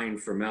you in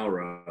mind for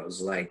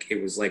Melrose. Like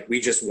it was like, we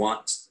just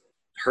want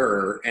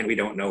her and we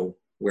don't know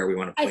where we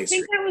want to place her. I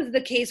think that was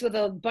the case with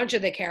a bunch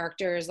of the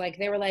characters. Like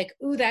they were like,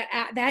 ooh,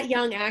 that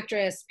young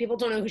actress, people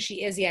don't know who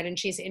she is yet and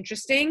she's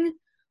interesting.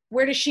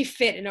 Where does she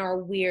fit in our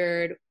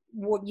weird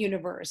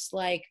universe?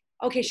 Like,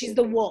 okay, she's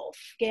the wolf.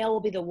 Gail will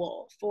be the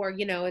wolf. Or,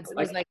 it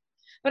was like,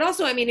 but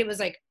also, I mean, it was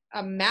like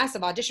a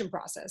massive audition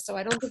process. So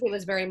I don't think it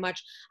was very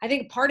much. I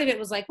think part of it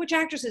was like, which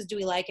actresses do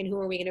we like and who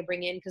are we going to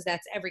bring in? Because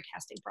that's every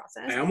casting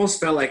process. I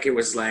almost felt like it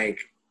was like,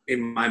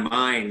 in my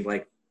mind,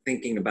 like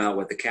thinking about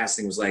what the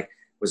casting was like,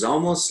 was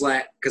almost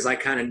like, because I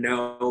kind of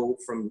know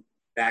from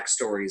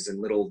backstories and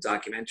little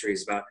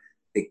documentaries about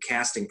the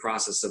casting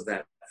process of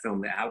that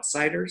film, The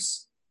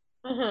Outsiders,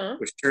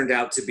 which turned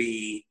out to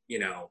be,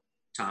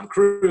 Tom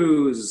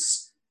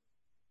Cruise,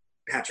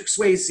 Patrick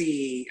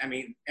Swayze, I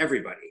mean,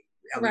 everybody.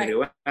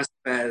 Emilio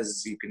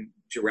Estevez,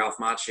 Ralph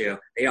Macchio,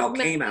 they all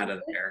came out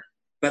of there.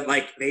 But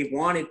like they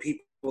wanted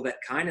people that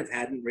kind of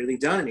hadn't really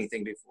done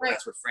anything before. Right.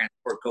 That's what Francis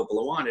Ford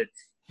Coppola wanted.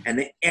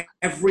 And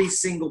every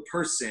single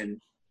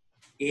person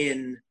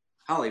in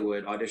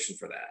Hollywood auditioned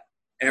for that.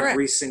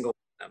 Every single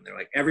one of them. They're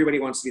like, everybody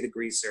wants to be the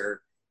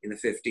greaser in the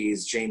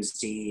 50s, James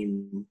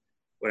Dean,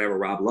 whatever,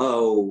 Rob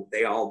Lowe,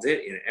 they all did,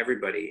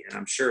 everybody. And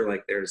I'm sure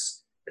like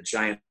there's a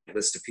giant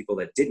list of people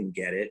that didn't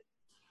get it.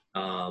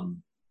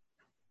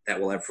 That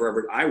will have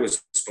forever. I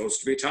was supposed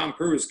to be Tom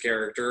Cruise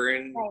character,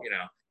 and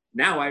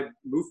now I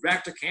moved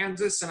back to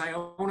Kansas and I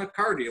own a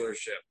car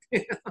dealership.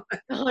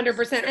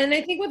 100%. And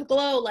I think with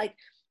Glow, like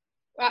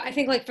I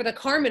think like for the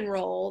Carmen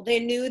role, they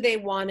knew they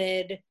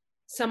wanted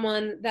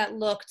someone that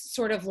looked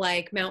sort of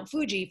like Mount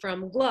Fuji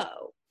from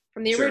Glow,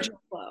 from the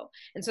original Glow.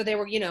 And so they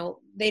were,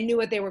 they knew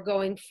what they were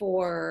going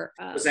for.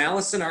 Was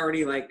Allison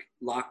already like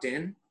locked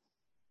in?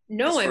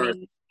 No, I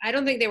mean, I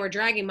don't think they were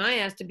dragging my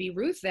ass to be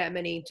Ruth that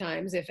many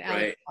times if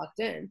Alex walked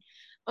in.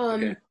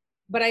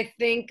 But I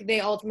think they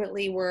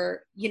ultimately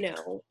were,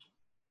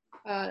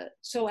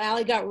 so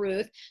Allie got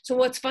Ruth. So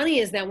what's funny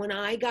is that when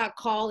I got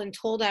called and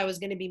told I was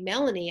going to be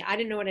Melanie, I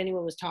didn't know what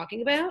anyone was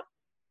talking about.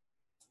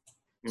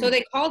 So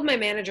they called my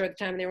manager at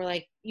the time and they were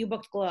like, you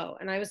booked Glow.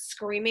 And I was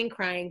screaming,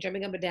 crying,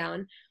 jumping up and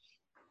down.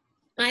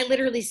 I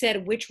literally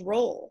said, which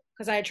role?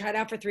 Because I had tried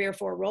out for 3 or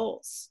 4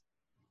 roles.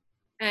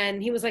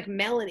 And he was like,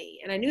 Melanie.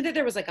 And I knew that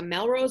there was like a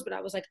Melrose, but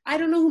I was like, I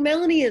don't know who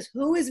Melanie is.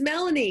 Who is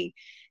Melanie?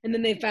 And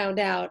then they found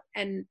out.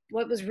 And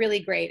what was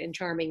really great and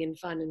charming and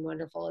fun and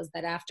wonderful is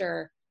that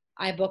after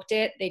I booked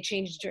it. They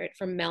changed it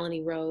from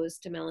Melanie Rose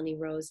to Melanie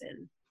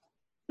Rosen.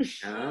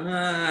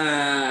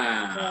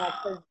 Yeah,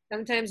 'cause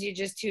sometimes you're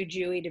just too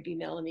Jewy to be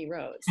Melanie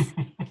Rose.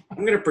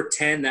 I'm going to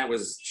pretend that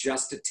was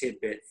just a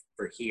tidbit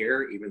for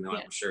here, even though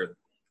I'm sure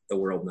the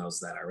world knows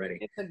that already.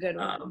 It's a good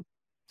one.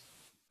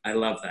 I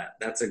love that.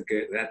 That's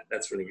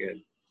really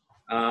good.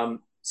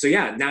 So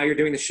yeah, now you're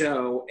doing the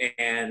show,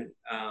 and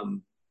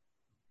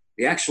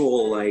the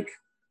actual like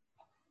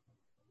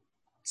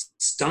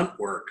stunt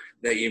work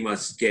that you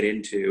must get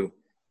into,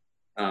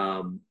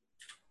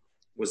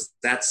 was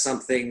that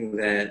something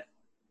that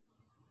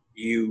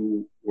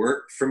you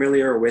weren't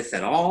familiar with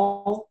at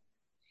all?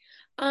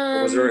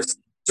 Or was there a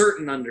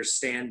certain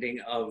understanding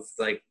of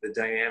like the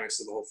dynamics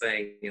of the whole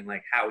thing and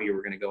like how you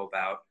were going to go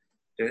about?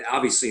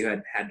 Obviously you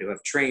had to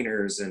have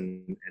trainers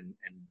and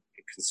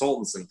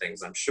consultants and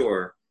things, I'm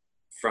sure,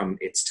 from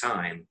its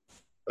time,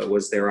 but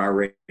was there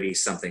already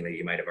something that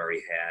you might have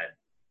already had?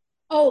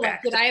 Oh,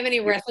 like, did I have any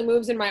wrestling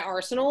moves in my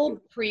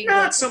arsenal?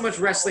 Not so much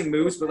wrestling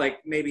moves, but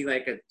like maybe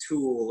like a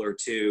tool or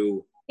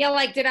two. Yeah,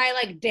 like did I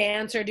like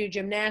dance or do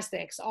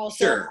gymnastics?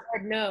 Also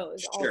hard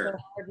nose. Also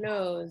hard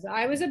nose.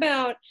 I was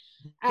about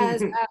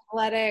as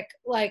athletic.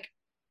 Like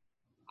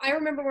I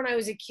remember when I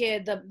was a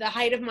kid, the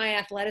height of my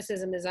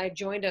athleticism is I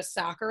joined a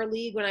soccer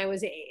league when I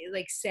was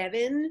like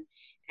 7,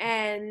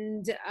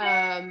 and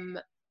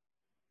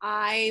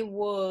I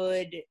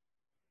would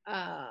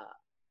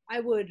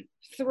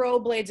throw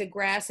blades of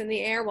grass in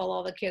the air while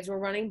all the kids were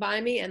running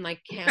by me and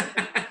like count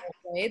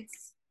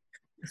blades.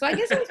 So I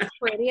guess it was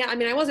pretty, I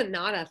mean, I wasn't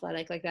not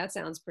athletic. Like that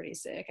sounds pretty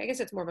sick. I guess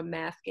it's more of a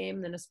math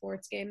game than a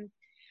sports game.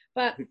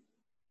 But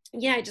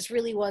yeah, I just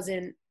really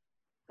wasn't,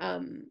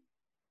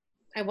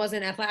 I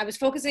wasn't athletic. I was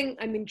focusing,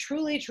 I mean,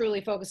 truly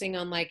focusing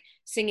on like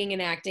singing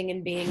and acting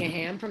and being a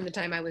ham from the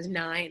time I was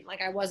 9.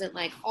 Like I wasn't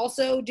like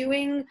also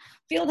doing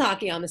field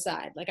hockey on the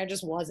side. Like I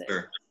just wasn't.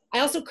 Sure. I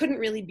also couldn't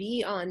really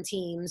be on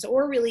teams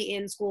or really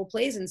in school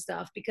plays and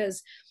stuff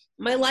because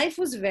my life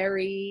was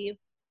very,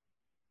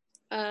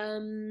 I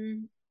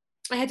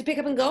had to pick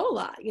up and go a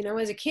lot, you know,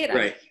 as a kid. I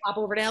would pop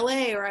over to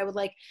LA, or I would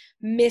like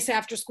miss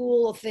after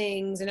school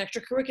things and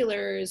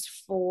extracurriculars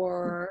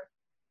for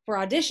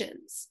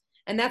auditions.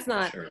 And that's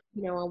not, you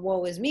know, a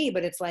woe is me,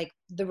 but it's like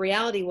the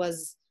reality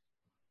was,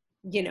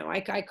 you know,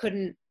 I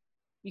couldn't,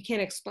 you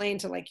can't explain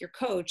to like your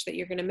coach that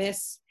you're going to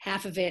miss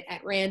half of it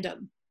at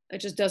random.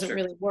 It just doesn't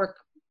really work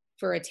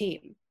for a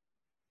team.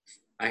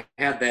 I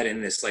had that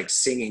in this like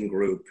singing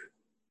group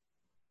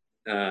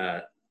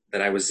that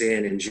I was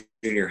in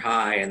junior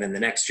high, and then the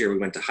next year I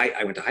went to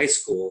high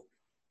school,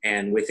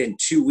 and within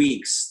 2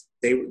 weeks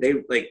they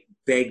like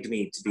begged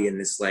me to be in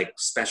this like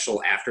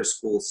special after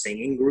school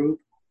singing group.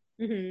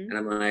 And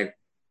I'm like,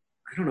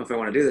 I don't know if I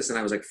want to do this, and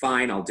I was like,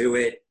 fine, I'll do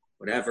it,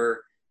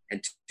 whatever.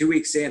 And 2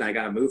 weeks in, I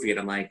got a movie, and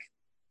I'm like,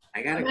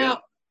 I gotta go.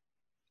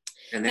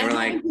 And they were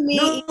like,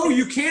 no,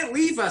 you can't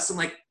leave us. I'm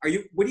like,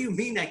 what do you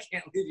mean I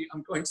can't leave you?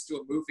 I'm going to do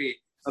a movie,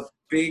 a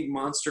big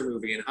monster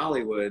movie in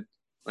Hollywood,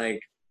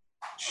 like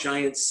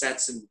giant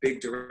sets and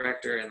big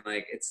director. And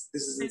like, this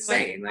is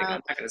insane. Like,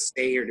 I'm not going to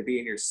stay here to be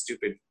in your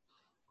stupid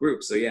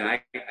group. So yeah,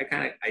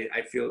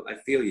 I feel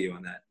you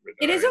on that regard.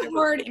 It is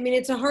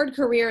it's a hard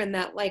career in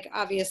that, like,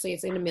 obviously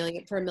it's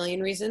for a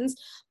million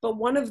reasons, but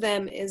one of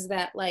them is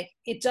that like,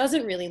 it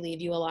doesn't really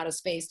leave you a lot of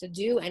space to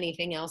do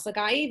anything else. Like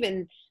I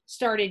even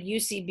started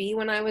UCB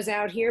when I was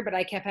out here, but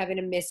I kept having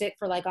to miss it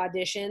for like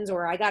auditions,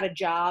 or I got a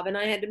job and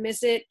I had to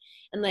miss it.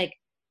 And like,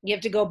 you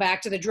have to go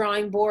back to the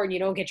drawing board and you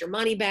don't get your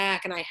money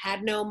back. And I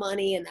had no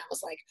money, and that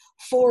was like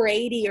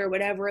 $480 or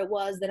whatever it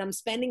was that I'm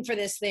spending for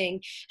this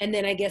thing. And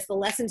then I guess the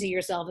lesson to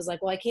yourself is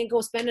like, well, I can't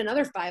go spend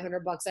another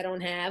 $500 I don't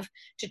have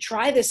to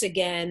try this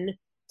again,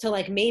 to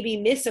like maybe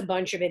miss a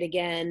bunch of it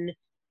again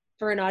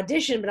for an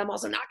audition. But I'm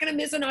also not going to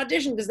miss an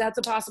audition because that's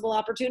a possible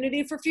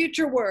opportunity for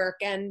future work.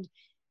 And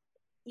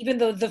even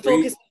though the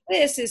focus of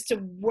this is to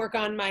work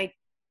on my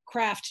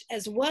craft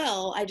as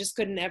well, I just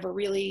couldn't ever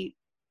really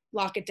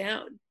lock it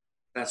down.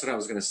 That's what I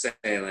was going to say.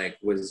 Like,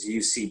 was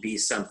UCB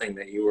something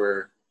that you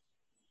were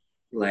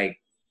like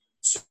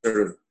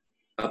sort of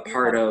a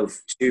part of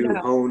to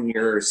hone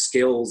your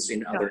skills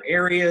in other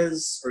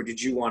areas, or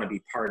did you want to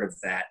be part of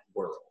that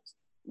world?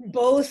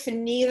 Both,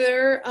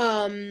 neither.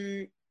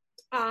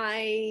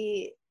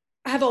 I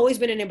have always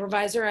been an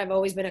improviser. I've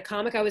always been a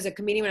comic. I was a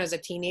comedian when I was a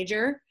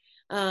teenager.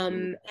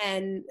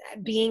 And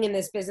being in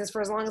this business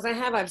for as long as I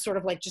have, I've sort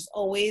of like just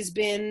always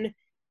been,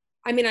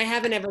 I mean, I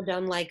haven't ever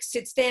done like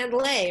sit, stand,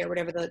 lay or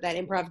whatever that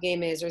improv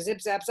game is, or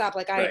zip, zap, zop.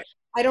 Like I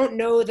don't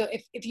know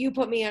if you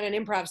put me on an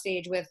improv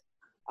stage with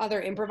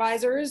other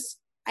improvisers,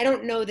 I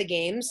don't know the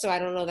games. So I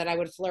don't know that I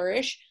would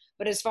flourish.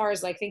 But as far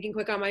as like thinking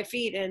quick on my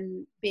feet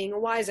and being a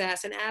wise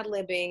ass and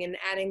ad-libbing and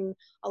adding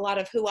a lot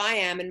of who I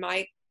am and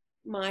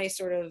my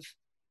sort of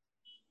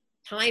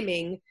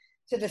timing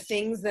to the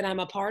things that I'm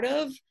a part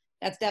of,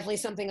 that's definitely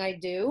something I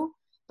do.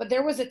 But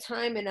there was a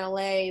time in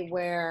LA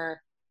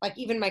where like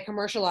even my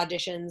commercial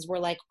auditions were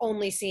like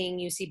only seeing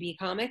UCB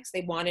comics.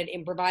 They wanted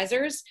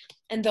improvisers.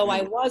 And though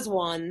I was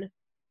one,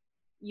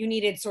 you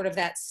needed sort of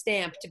that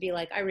stamp to be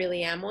like, I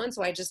really am one.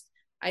 So I just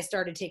I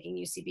started taking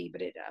UCB,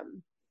 but it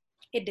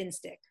didn't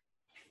stick.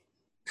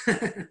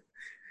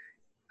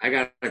 I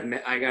gotta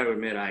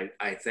admit,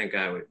 I think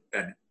I would.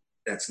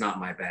 That's not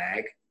my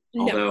bag.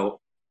 No.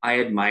 Although I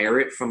admire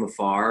it from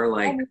afar,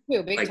 like, me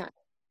too, big time.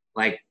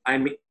 Like I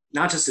mean,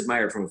 not just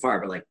admire it from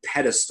afar, but like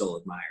pedestal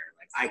admire.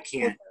 Like I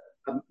can't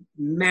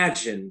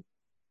imagine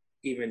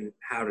even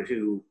how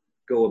to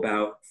go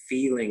about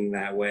feeling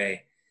that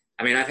way.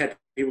 I mean, I've had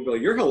people go,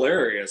 "You're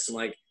hilarious." I'm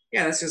like,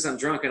 "Yeah, that's because I'm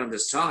drunk and I'm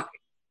just talking."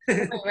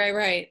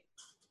 Right.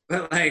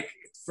 But like,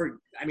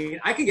 I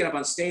mean, I can get up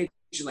on stage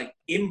and like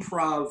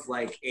improv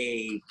like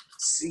a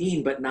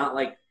scene, but not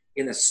like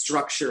in the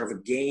structure of a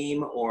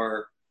game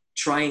or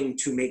trying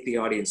to make the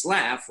audience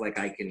laugh. Like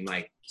I can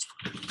like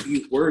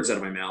spew words out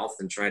of my mouth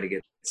and try to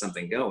get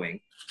something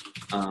going.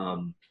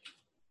 I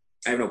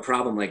have no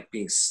problem like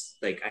being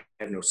like, I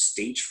have no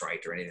stage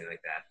fright or anything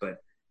like that,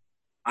 but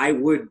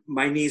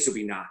my knees would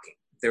be knocking.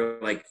 They're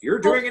like, "You're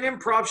doing an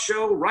improv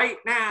show right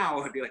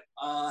now." I'd be like,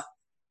 yeah.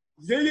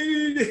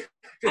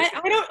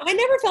 I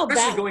never felt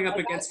Especially bad going up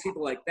against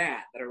people like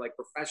that are like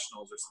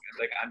professionals or something.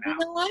 Like I'm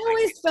out. I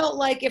always felt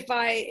like if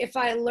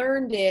I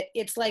learned it,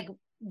 it's like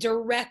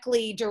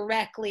directly,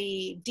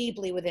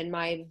 deeply within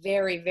my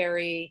very,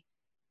 very,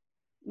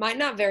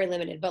 not very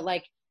limited, but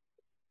like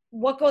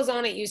what goes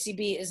on at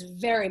UCB is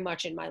very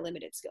much in my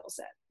limited skill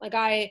set. Like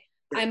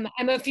I'm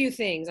a few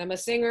things. I'm a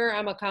singer.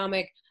 I'm a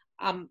comic.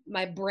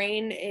 My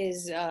brain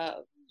is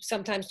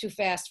sometimes too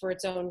fast for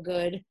its own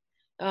good.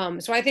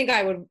 So I think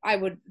I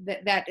would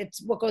that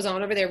it's what goes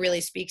on over there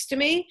really speaks to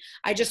me.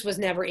 I just was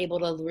never able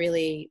to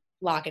really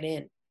lock it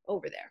in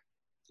over there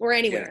or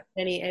anywhere,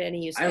 at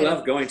any use. I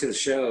love going to the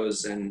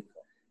shows and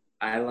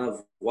I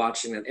love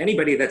watching them.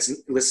 Anybody that's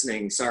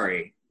listening,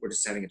 sorry, we're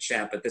just having a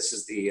chat, but this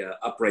is the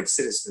Upright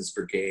Citizens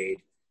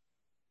Brigade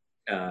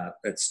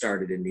that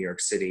started in New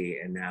York City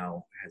and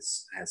now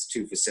has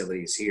two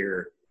facilities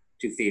here,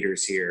 two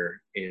theaters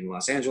here in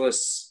Los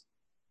Angeles.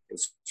 It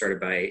was started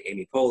by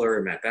Amy Poehler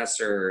and Matt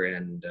Besser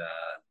and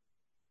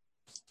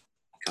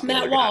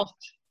Matt Walsh.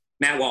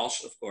 Matt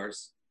Walsh, of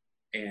course,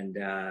 and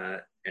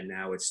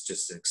now it's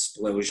just an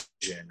explosion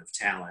of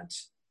talent.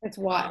 It's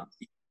wild.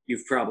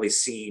 You've probably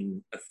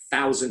seen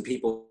 1,000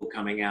 people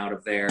coming out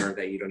of there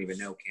that you don't even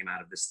know came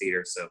out of this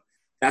theater. So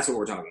that's what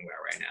we're talking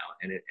about right now,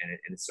 and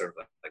it's sort of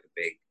like a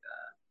big.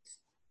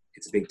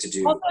 It's a big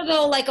to-do. Also,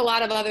 though, like a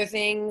lot of other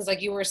things, like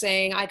you were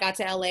saying, I got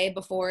to LA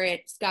before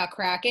it got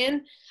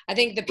cracking. I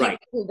think the people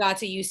who got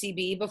to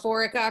UCB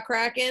before it got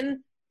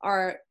cracking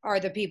are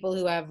the people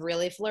who have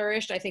really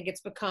flourished. I think it's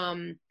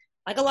become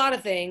like a lot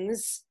of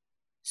things.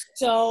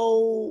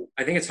 So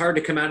I think it's hard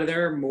to come out of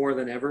there more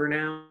than ever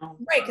now.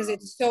 Right, because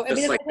it's so.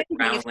 Just like the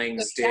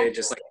Groundlings did,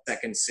 just like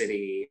Second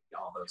City,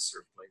 all those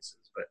sort of places.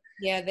 But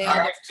yeah, they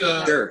are.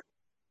 Sure.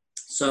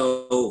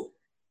 So.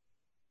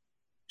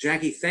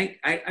 Jackie, thank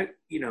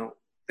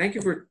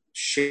you for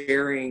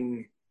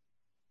sharing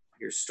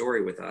your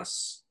story with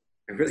us.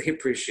 I really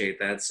appreciate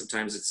that.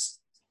 Sometimes it's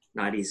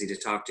not easy to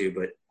talk to,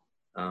 but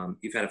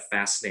you've had a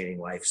fascinating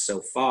life so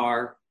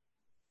far.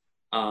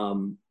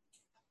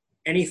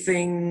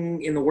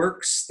 Anything in the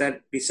works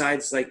that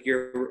besides like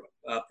your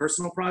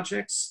personal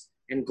projects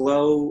and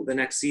Glow the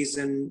next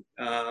season?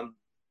 I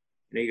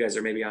know you guys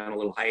are maybe on a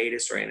little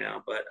hiatus right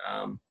now, but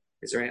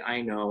is there any,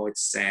 I know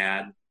it's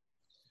sad.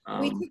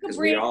 We took a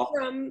break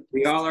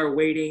we all are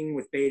waiting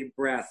with bated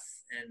breath,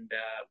 and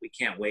we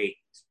can't wait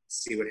to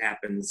see what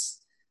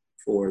happens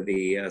for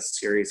the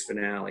series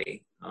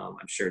finale.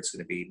 I'm sure it's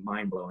going to be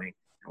mind-blowing,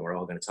 and we're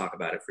all going to talk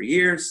about it for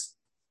years.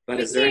 But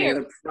is there any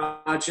other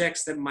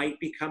projects that might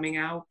be coming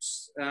out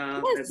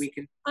that we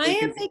can? I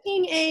am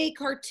making a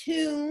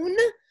cartoon.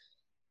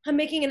 I'm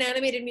making an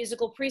animated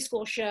musical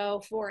preschool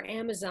show for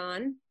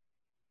Amazon.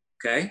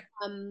 Okay.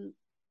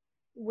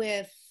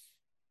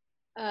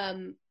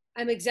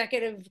 I'm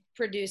executive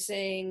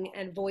producing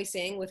and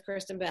voicing with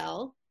Kristen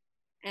Bell,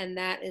 and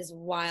that is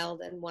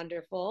wild and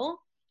wonderful.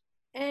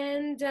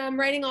 And I'm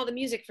writing all the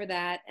music for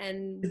that.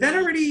 And did that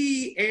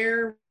already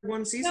air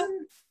one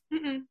season? No.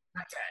 Not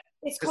yet.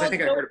 It's called. I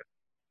think I heard of it.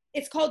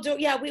 It's called.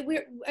 Yeah,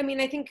 I mean,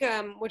 I think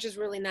which is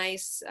really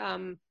nice.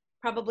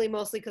 Probably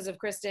mostly because of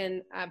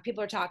Kristen.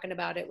 People are talking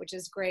about it, which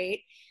is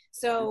great.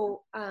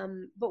 So,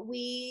 but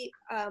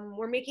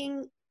we're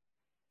making.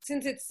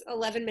 Since it's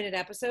 11-minute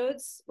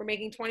episodes, we're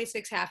making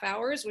 26 half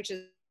hours, which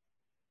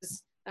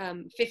is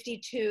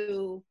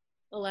 52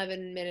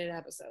 11-minute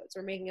episodes.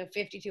 We're making a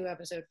 52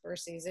 episode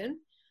first season.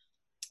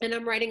 And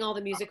I'm writing all the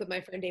music with my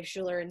friend Dave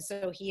Schuler. And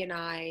so he and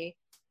I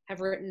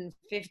have written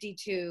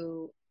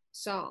 52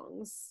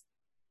 songs,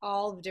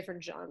 all of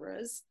different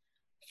genres,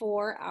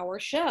 for our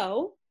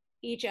show.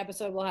 Each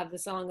episode will have the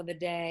song of the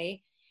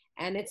day.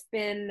 And it's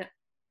been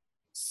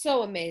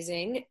so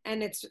amazing,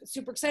 and it's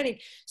super exciting.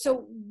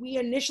 So we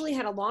initially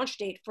had a launch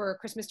date for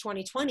Christmas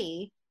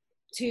 2020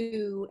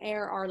 to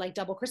air our like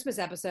double Christmas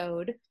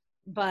episode,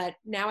 but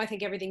now I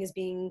think everything is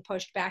being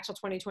pushed back till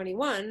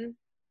 2021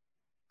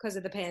 because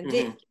of the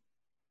pandemic.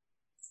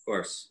 Of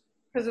course.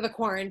 Because of the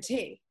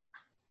quarantine.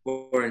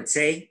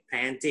 Pandemic.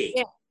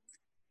 Yeah.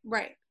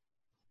 Right.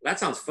 That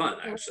sounds fun,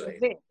 actually.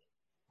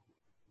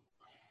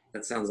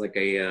 That sounds like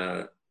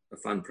a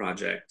fun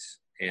project.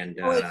 And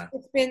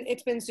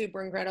it's been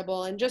super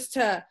incredible. And just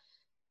to,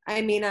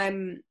 I mean,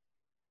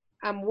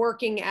 I'm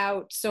working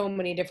out so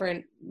many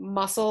different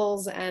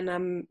muscles, and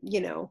I'm,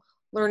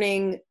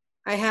 learning.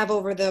 I have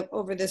over the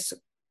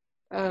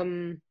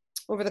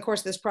course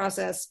of this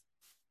process,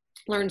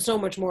 learned so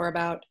much more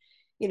about,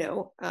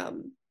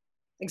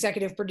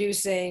 executive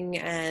producing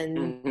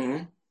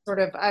and sort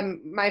of,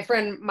 my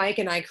friend Mike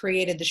and I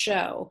created the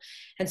show.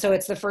 And so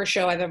it's the first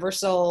show I've ever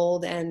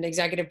sold and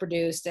executive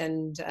produced.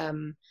 And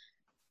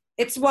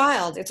it's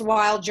wild. It's a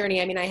wild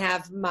journey. I mean, I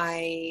have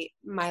my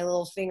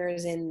little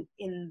fingers in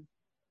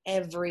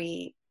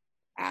every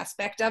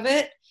aspect of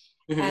it.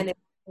 And it's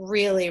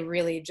really,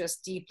 really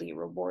just deeply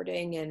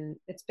rewarding. And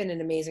it's been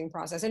an amazing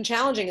process and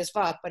challenging as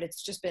fuck, but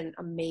it's just been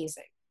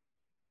amazing.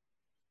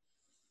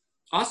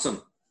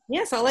 Awesome.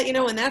 Yes, I'll let you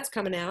know when that's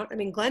coming out. I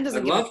mean, Glen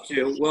doesn't. I'd love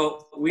to.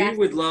 Well, we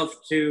would love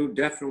to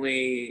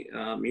definitely.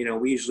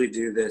 We usually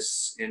do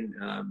this in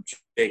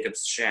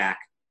Jacob's shack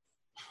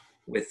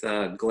with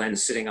Glen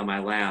sitting on my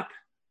lap.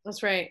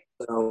 That's right.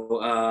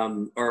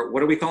 So, or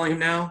what are we calling him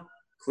now?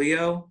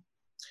 Cleo?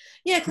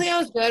 Yeah,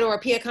 Cleo's good, or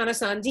Pia Cana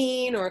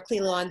Sandine, or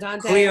Cleo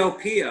Andante. Cleo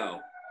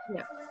Pio.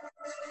 Yeah.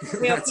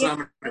 That's what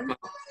I'm gonna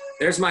call.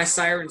 There's my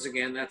sirens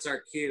again. That's our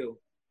cue.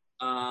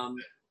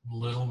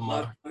 Little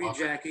love you,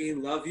 Jackie.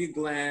 Love you,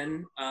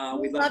 Glen.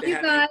 We'd love to you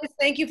have guys.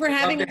 Thank you for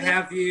having me. Love to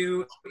have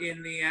you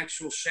in the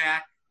actual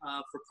shack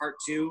for part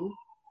 2,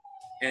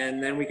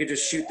 and then we could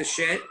just shoot the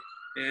shit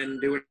and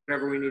do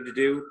whatever we need to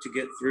do to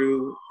get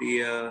through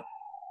the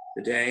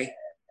day,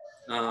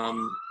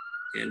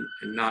 and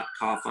not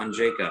cough on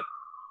Jacob.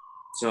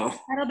 So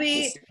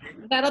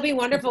that'll be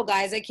wonderful,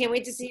 guys. I can't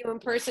wait to see you in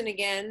person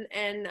again.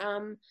 And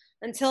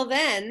until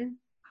then,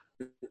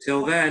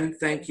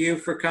 thank you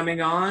for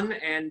coming on,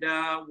 and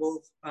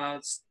we'll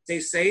stay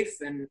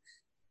safe, and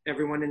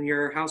everyone in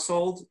your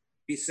household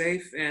be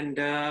safe, and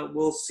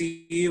we'll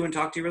see you and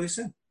talk to you really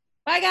soon.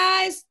 Bye,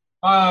 guys.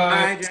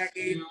 Bye,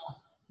 Jackie.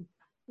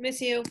 Miss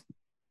you.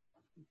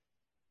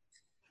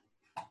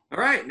 All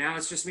right, now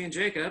it's just me and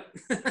Jacob.